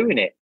carry on doing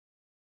it.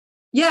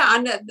 Yeah,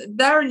 and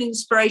they're an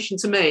inspiration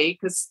to me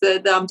because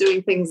I'm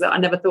doing things that I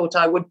never thought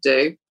I would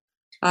do.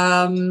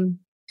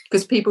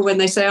 Because people, when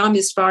they say I'm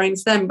inspiring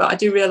to them, but I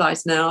do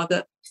realise now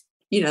that,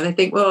 they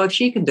think, well, if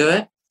she can do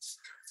it,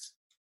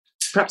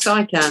 perhaps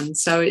I can.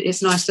 So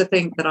it's nice to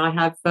think that I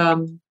have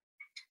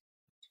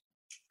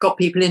got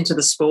people into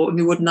the sport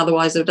who wouldn't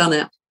otherwise have done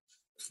it.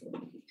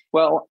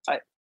 Well,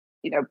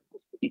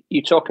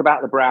 you talk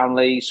about the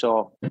Brownlees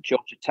or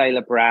Georgia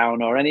Taylor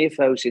Brown or any of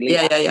those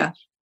elite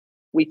athletes,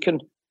 we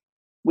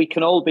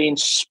can all be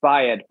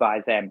inspired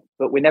by them,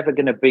 but we're never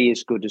going to be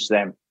as good as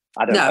them.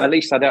 At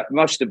least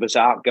most of us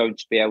aren't going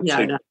to be able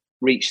to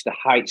reach the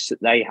heights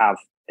that they have.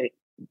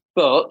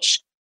 But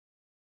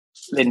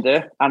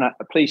Linda, and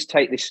please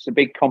take this as a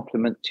big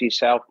compliment to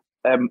yourself.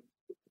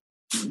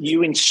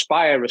 You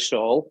inspire us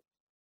all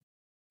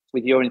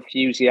with your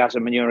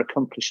enthusiasm and your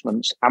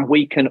accomplishments, and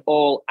we can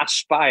all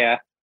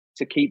aspire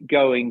to keep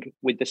going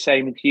with the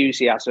same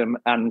enthusiasm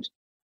and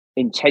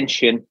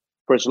intention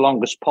for as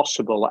long as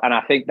possible. And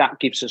I think that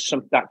gives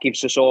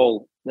us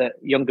all, the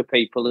younger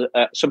people,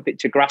 something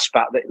to grasp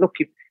at. That look,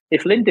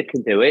 if Linda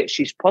can do it,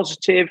 she's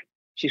positive,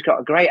 she's got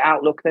a great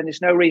outlook. Then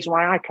there's no reason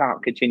why I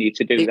can't continue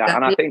to do that.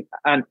 And I think,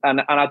 and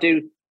I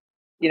do,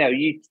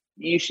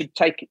 you should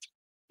take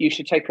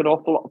an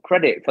awful lot of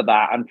credit for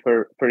that and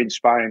for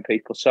inspiring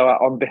people. So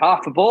on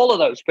behalf of all of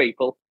those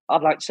people,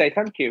 I'd like to say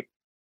thank you.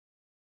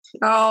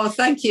 Oh,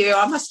 thank you.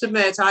 I must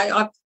admit,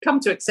 I've come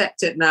to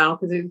accept it now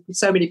because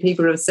so many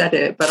people have said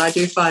it, but I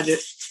do find it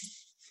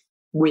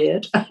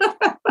weird.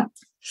 But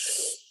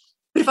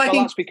if I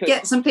can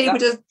get some people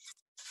to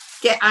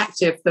get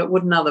active that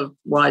wouldn't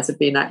otherwise have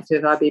been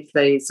active, I'd be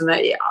pleased.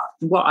 And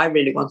what I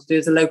really want to do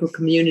is a local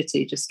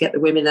community, just get the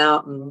women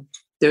out and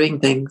doing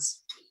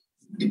things.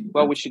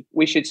 Well,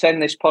 we should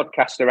send this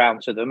podcast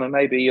around to them, and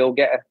maybe you'll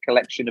get a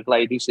collection of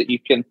ladies that you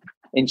can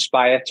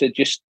inspire to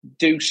just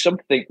do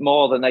something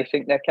more than they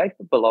think they're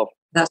capable of.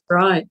 That's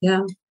right.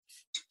 Yeah.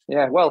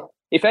 Yeah. Well,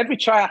 if every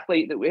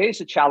triathlete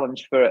here's a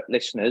challenge for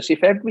listeners,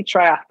 if every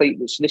triathlete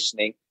that's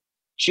listening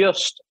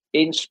just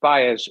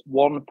inspires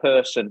one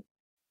person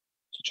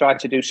to try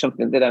to do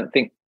something they don't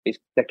think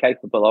they're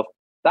capable of,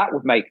 that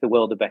would make the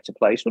world a better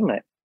place, wouldn't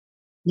it?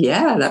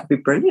 Yeah, that'd be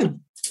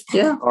brilliant.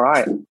 Yeah. All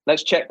right.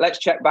 Let's check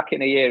back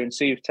in a year and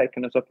see who's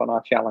taken us up on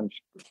our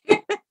challenge.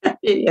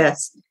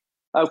 Yes.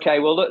 Okay.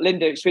 Well, look,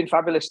 Linda, it's been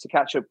fabulous to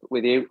catch up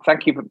with you.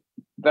 Thank you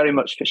very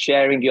much for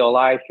sharing your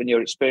life and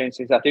your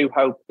experiences. I do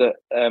hope that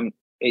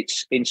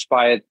it's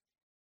inspired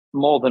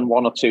more than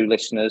one or two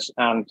listeners,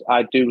 and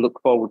I do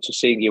look forward to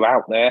seeing you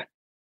out there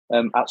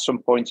at some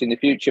point in the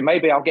future.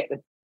 Maybe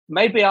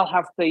I'll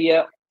have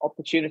the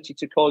opportunity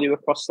to call you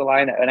across the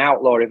line at an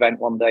outlaw event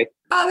one day.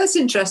 Oh, that's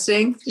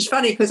interesting. It's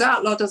funny because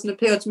outlaw doesn't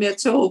appeal to me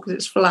at all because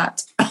it's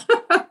flat.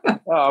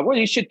 Oh, well,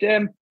 you should.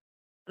 And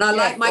I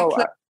like my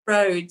club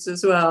roads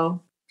as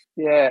well.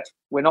 Yeah,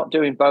 we're not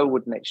doing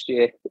Bowood next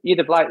year. You'd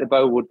have liked the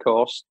Bowood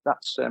course.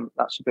 That's a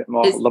bit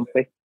more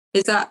lumpy.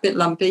 Is that a bit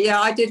lumpy?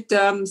 Yeah, I did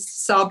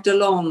Sable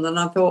d'Olonne, and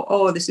I thought,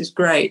 oh, this is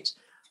great.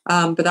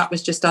 But that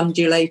was just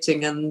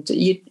undulating, and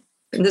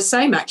the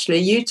same actually.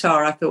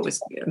 Utah, I thought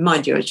was,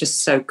 mind you, it was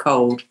just so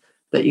cold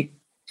that you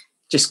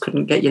just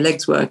couldn't get your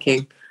legs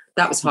working.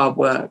 That was hard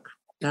work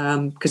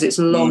because it's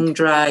long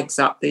drags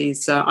up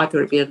these. I thought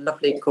it'd be a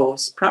lovely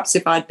course. Perhaps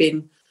if I'd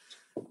been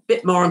a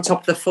bit more on top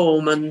of the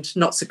form and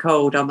not so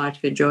cold, I might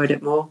have enjoyed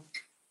it more.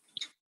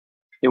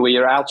 Yeah, well,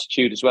 you're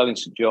altitude as well in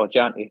St George,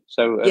 aren't you?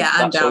 So and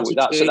altitude.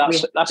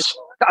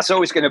 That's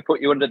always going to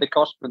put you under the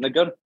cosh from the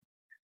gun.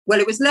 Well,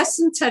 it was less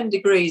than 10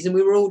 degrees and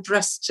we were all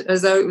dressed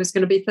as though it was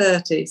going to be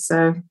 30.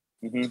 So,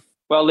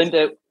 Well,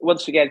 Linda,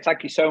 once again,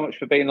 thank you so much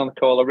for being on the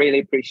call. I really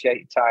appreciate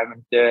your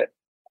time, and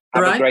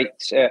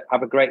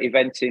have a great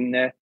event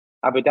in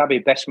Abu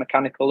Dhabi. Best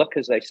mechanical luck,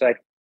 as they say.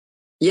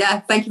 Yeah,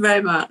 thank you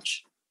very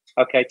much.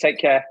 Okay, take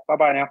care.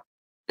 Bye-bye now.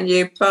 And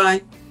you,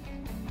 bye.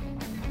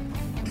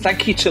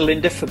 Thank you to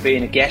Linda for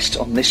being a guest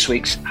on this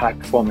week's High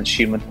Performance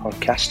Human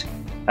podcast.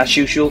 As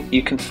usual,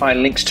 you can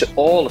find links to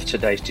all of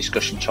today's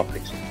discussion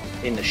topics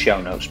in the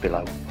show notes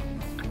below.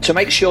 To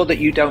make sure that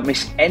you don't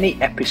miss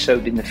any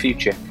episode in the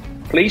future,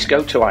 please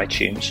go to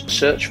iTunes,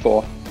 search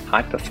for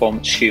High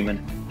Performance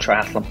Human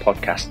Triathlon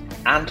Podcast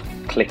and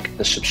click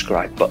the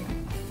subscribe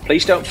button.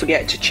 Please don't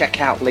forget to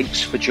check out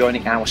links for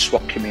joining our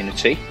SWAT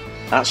community.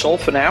 That's all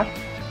for now.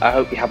 I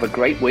hope you have a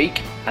great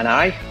week, and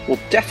I will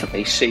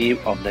definitely see you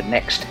on the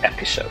next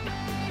episode.